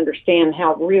 people have to understand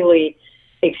how really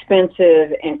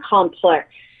expensive and complex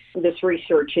this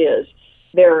research is.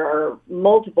 There are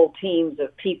multiple teams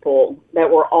of people that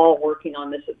were all working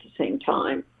on this at the same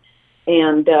time.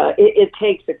 And it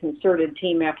takes a concerted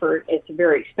team effort. It's a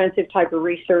very expensive type of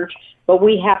research, but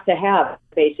we have to have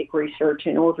basic research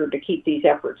in order to keep these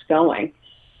efforts going.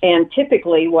 And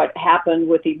typically what happened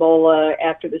with Ebola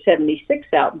after the 76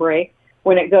 outbreak,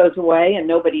 when it goes away and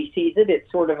nobody sees it,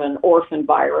 it's sort of an orphan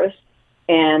virus.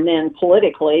 And then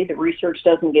politically, the research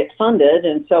doesn't get funded.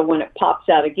 And so when it pops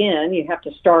out again, you have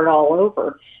to start all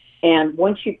over. And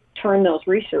once you turn those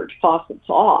research faucets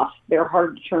off, they're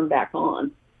hard to turn back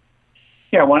on.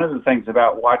 Yeah, one of the things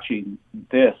about watching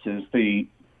this is the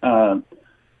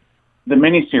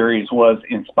miniseries was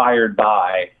inspired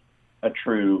by a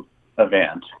true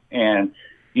event. And,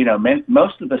 you know,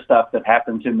 most of the stuff that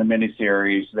happens in the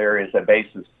miniseries, there is a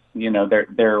basis, you know,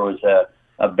 there was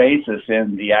a basis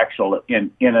in the actual,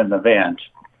 in an event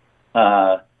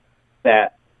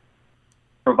that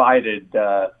provided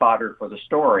fodder for the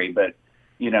story. But,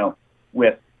 you know,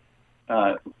 with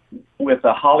a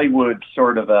Hollywood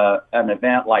sort of an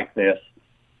event like this,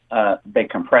 they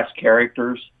compress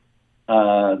characters.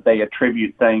 They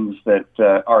attribute things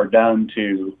that are done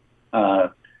to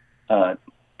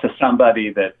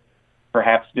somebody that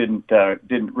perhaps didn't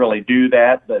really do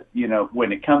that. But, you know,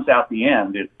 when it comes out the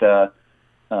end,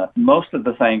 most of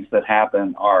the things that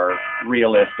happen are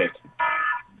realistic.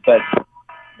 But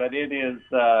it is,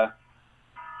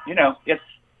 you know,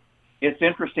 it's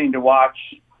interesting to watch.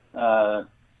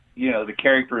 You know, the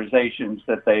characterizations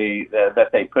that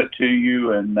they put to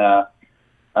you, and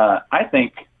I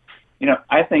think in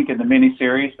the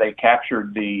miniseries they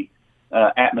captured the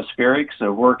atmospherics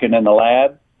of working in the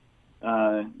lab.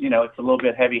 You know, it's a little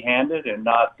bit heavy-handed and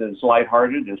not as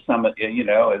lighthearted as some, you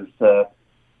know,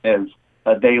 as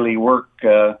a daily work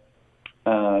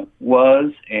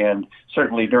was, and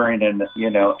certainly during an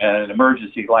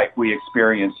emergency like we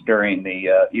experienced during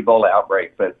the Ebola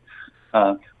outbreak. But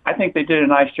I think they did a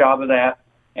nice job of that,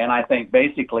 and I think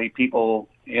basically people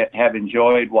have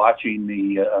enjoyed watching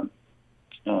the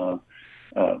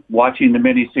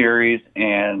miniseries,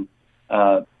 and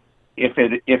if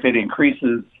it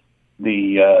increases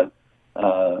the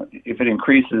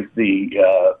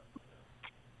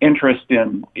interest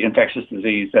in infectious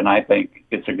disease, then I think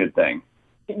it's a good thing.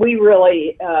 We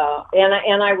really,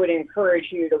 and I would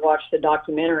encourage you to watch the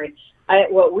documentary.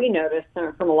 What we noticed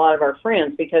from a lot of our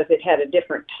friends, because it had a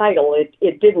different title,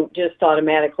 it didn't just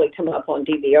automatically come up on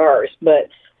DVRs, but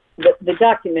the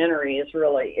documentary is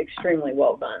really extremely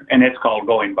well done. And it's called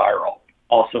Going Viral,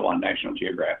 also on National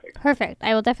Geographic. Perfect.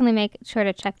 I will definitely make sure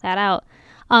to check that out.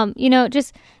 You know,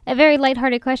 just a very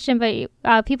lighthearted question,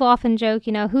 but people often joke,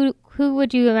 you know, who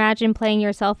would you imagine playing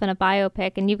yourself in a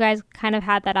biopic? And you guys kind of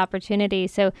had that opportunity.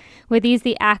 So were these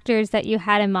the actors that you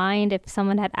had in mind if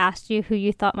someone had asked you who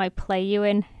you thought might play you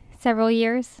in several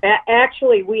years?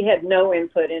 Actually, we had no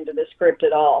input into the script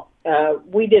at all.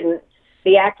 We didn't.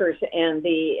 The actors and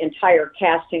the entire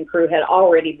casting crew had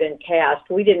already been cast.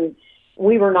 We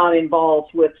were not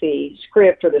involved with the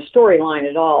script or the storyline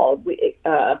at all.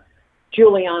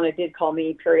 Juliana did call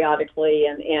me periodically,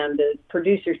 and the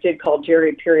producers did call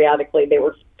Jerry periodically. They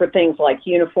were for things like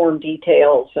uniform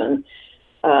details and,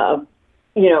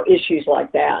 you know, issues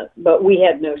like that. But we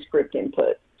had no script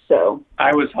input. So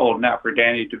I was holding out for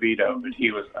Danny DeVito, but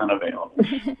he was unavailable.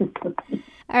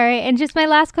 All right. And just my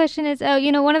last question is,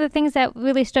 you know, one of the things that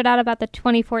really stood out about the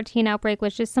 2014 outbreak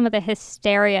was just some of the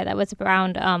hysteria that was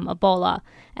around Ebola.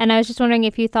 And I was just wondering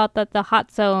if you thought that the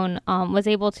hot zone was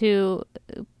able to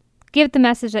give the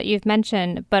message that you've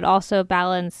mentioned, but also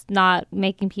balance not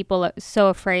making people so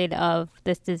afraid of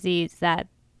this disease that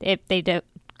if they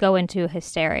go into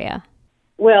hysteria.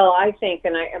 Well, I think,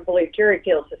 and I believe Jerry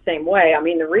feels the same way. I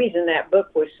mean, the reason that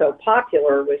book was so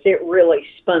popular was it really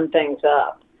spun things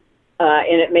up,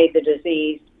 and it made the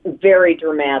disease very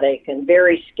dramatic and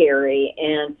very scary.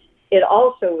 And it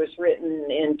also was written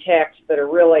in text that a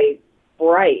really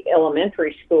bright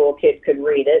elementary school kid could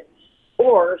read it,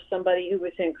 or somebody who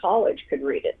was in college could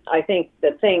read it. I think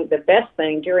the best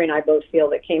thing, Jerry and I both feel,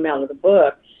 that came out of the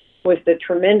book was the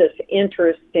tremendous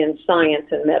interest in science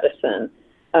and medicine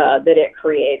that it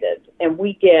created. And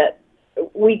we get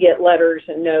letters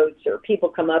and notes, or people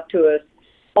come up to us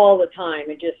all the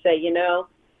time and just say, you know,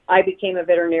 I became a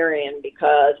veterinarian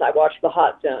because I watched The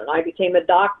Hot Zone. I became a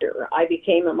doctor. I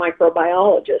became a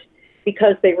microbiologist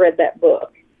because they read that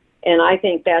book. And I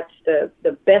think that's the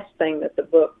best thing that the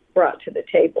book brought to the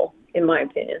table, in my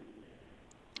opinion.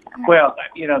 Well,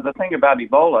 you know, the thing about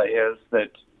Ebola is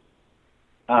that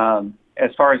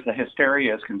as far as the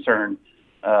hysteria is concerned,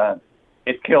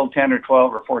 it killed 10 or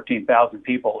 12 or 14,000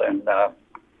 people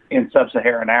in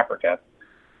sub-Saharan Africa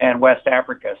and West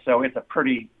Africa. So it's a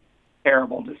pretty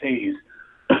terrible disease.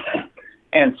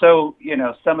 And so, you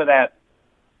know, some of that,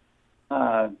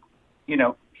 you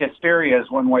know, hysteria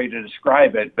is one way to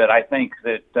describe it, but I think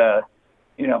that,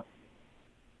 you know,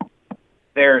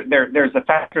 there's a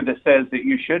factor that says that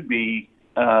you should be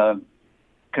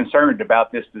concerned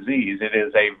about this disease. It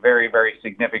is a very, very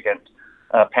significant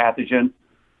pathogen.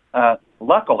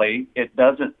 Luckily, it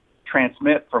doesn't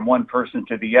transmit from one person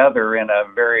to the other in a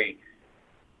very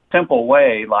simple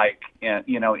way, like in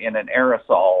an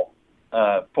aerosol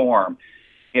form.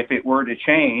 If it were to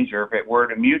change or if it were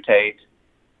to mutate,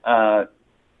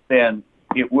 then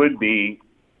it would be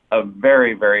a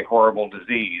very, very horrible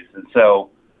disease. And so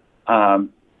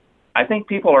I think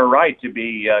people are right to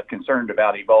be concerned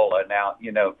about Ebola. Now,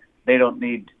 we don't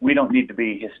need to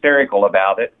be hysterical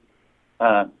about it,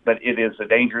 but it is a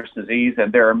dangerous disease,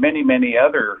 and there are many, many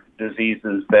other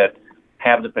diseases that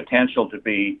have the potential to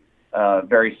be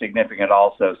very significant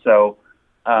also. So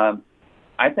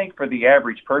I think for the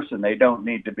average person, they don't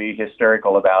need to be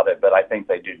hysterical about it, but I think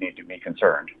they do need to be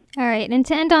concerned. All right. And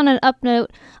to end on an up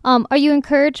note, are you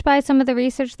encouraged by some of the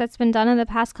research that's been done in the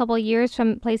past couple of years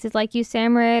from places like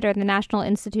USAMRIID or the National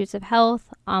Institutes of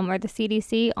Health or the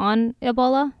CDC on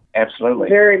Ebola? Absolutely.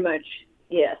 Very much,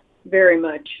 yes. Very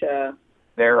much.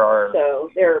 There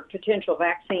are potential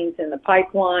vaccines in the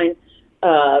pipeline.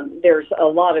 There's a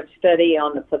lot of study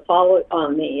on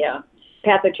the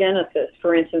pathogenesis,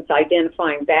 for instance,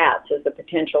 identifying bats as a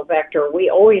potential vector. We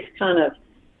always kind of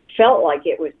felt like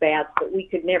it was bats, but we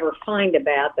could never find a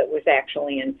bat that was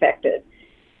actually infected.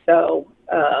 So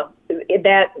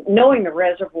that knowing the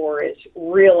reservoir is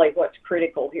really what's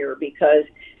critical here, because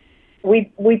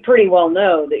we pretty well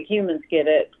know that humans get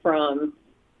it from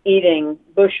eating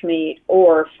bushmeat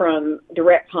or from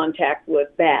direct contact with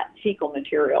bat fecal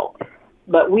material.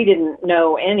 But we didn't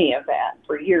know any of that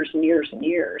for years and years and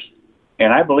years.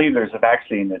 And I believe there's a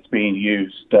vaccine that's being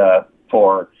used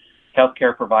for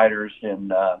healthcare providers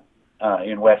in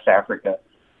West Africa,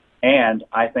 and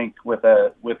I think with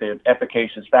an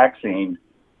efficacious vaccine,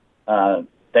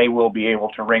 they will be able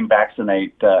to ring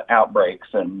vaccinate outbreaks,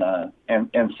 and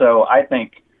so I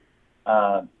think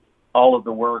all of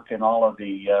the work and all of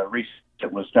the research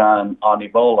that was done on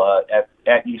Ebola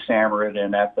at USAMRIID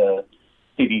and at the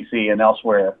CDC and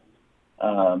elsewhere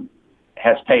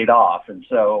has paid off, and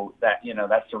so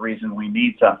that's the reason we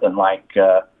need something like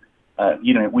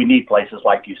we need places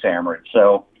like USAMRIID.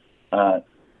 So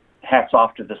hats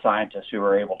off to the scientists who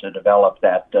were able to develop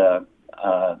that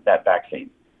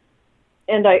vaccine.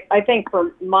 And I think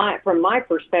from my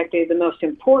perspective, the most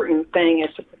important thing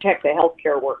is to protect the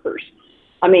healthcare workers.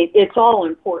 I mean, it's all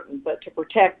important, but to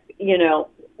protect,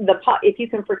 if you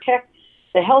can protect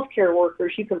the healthcare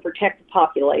workers, you can protect the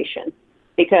population,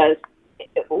 because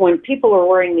when people are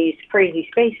wearing these crazy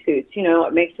spacesuits,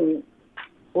 it makes them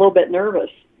a little bit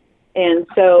nervous, and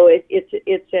so it's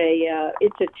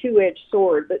a two-edged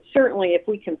sword. But certainly, if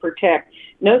we can protect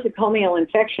nosocomial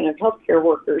infection of healthcare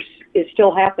workers is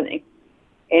still happening,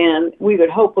 and we would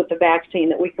hope with the vaccine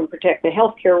that we can protect the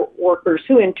healthcare workers,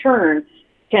 who in turn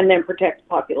can then protect the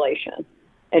population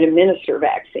and administer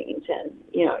vaccines. And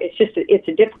it's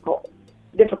a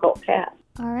difficult task.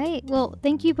 All right. Well,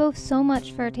 thank you both so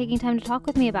much for taking time to talk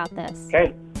with me about this.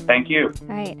 Okay. Thank you.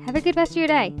 All right. Have a good rest of your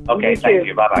day. Okay. Thank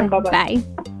you. Bye-bye. Bye-bye. Bye.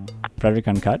 Frederick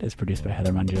Uncut is produced by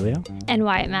Heather Mongilio And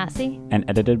Wyatt Massey. and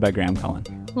edited by Graham Cullen.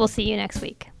 We'll see you next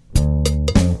week.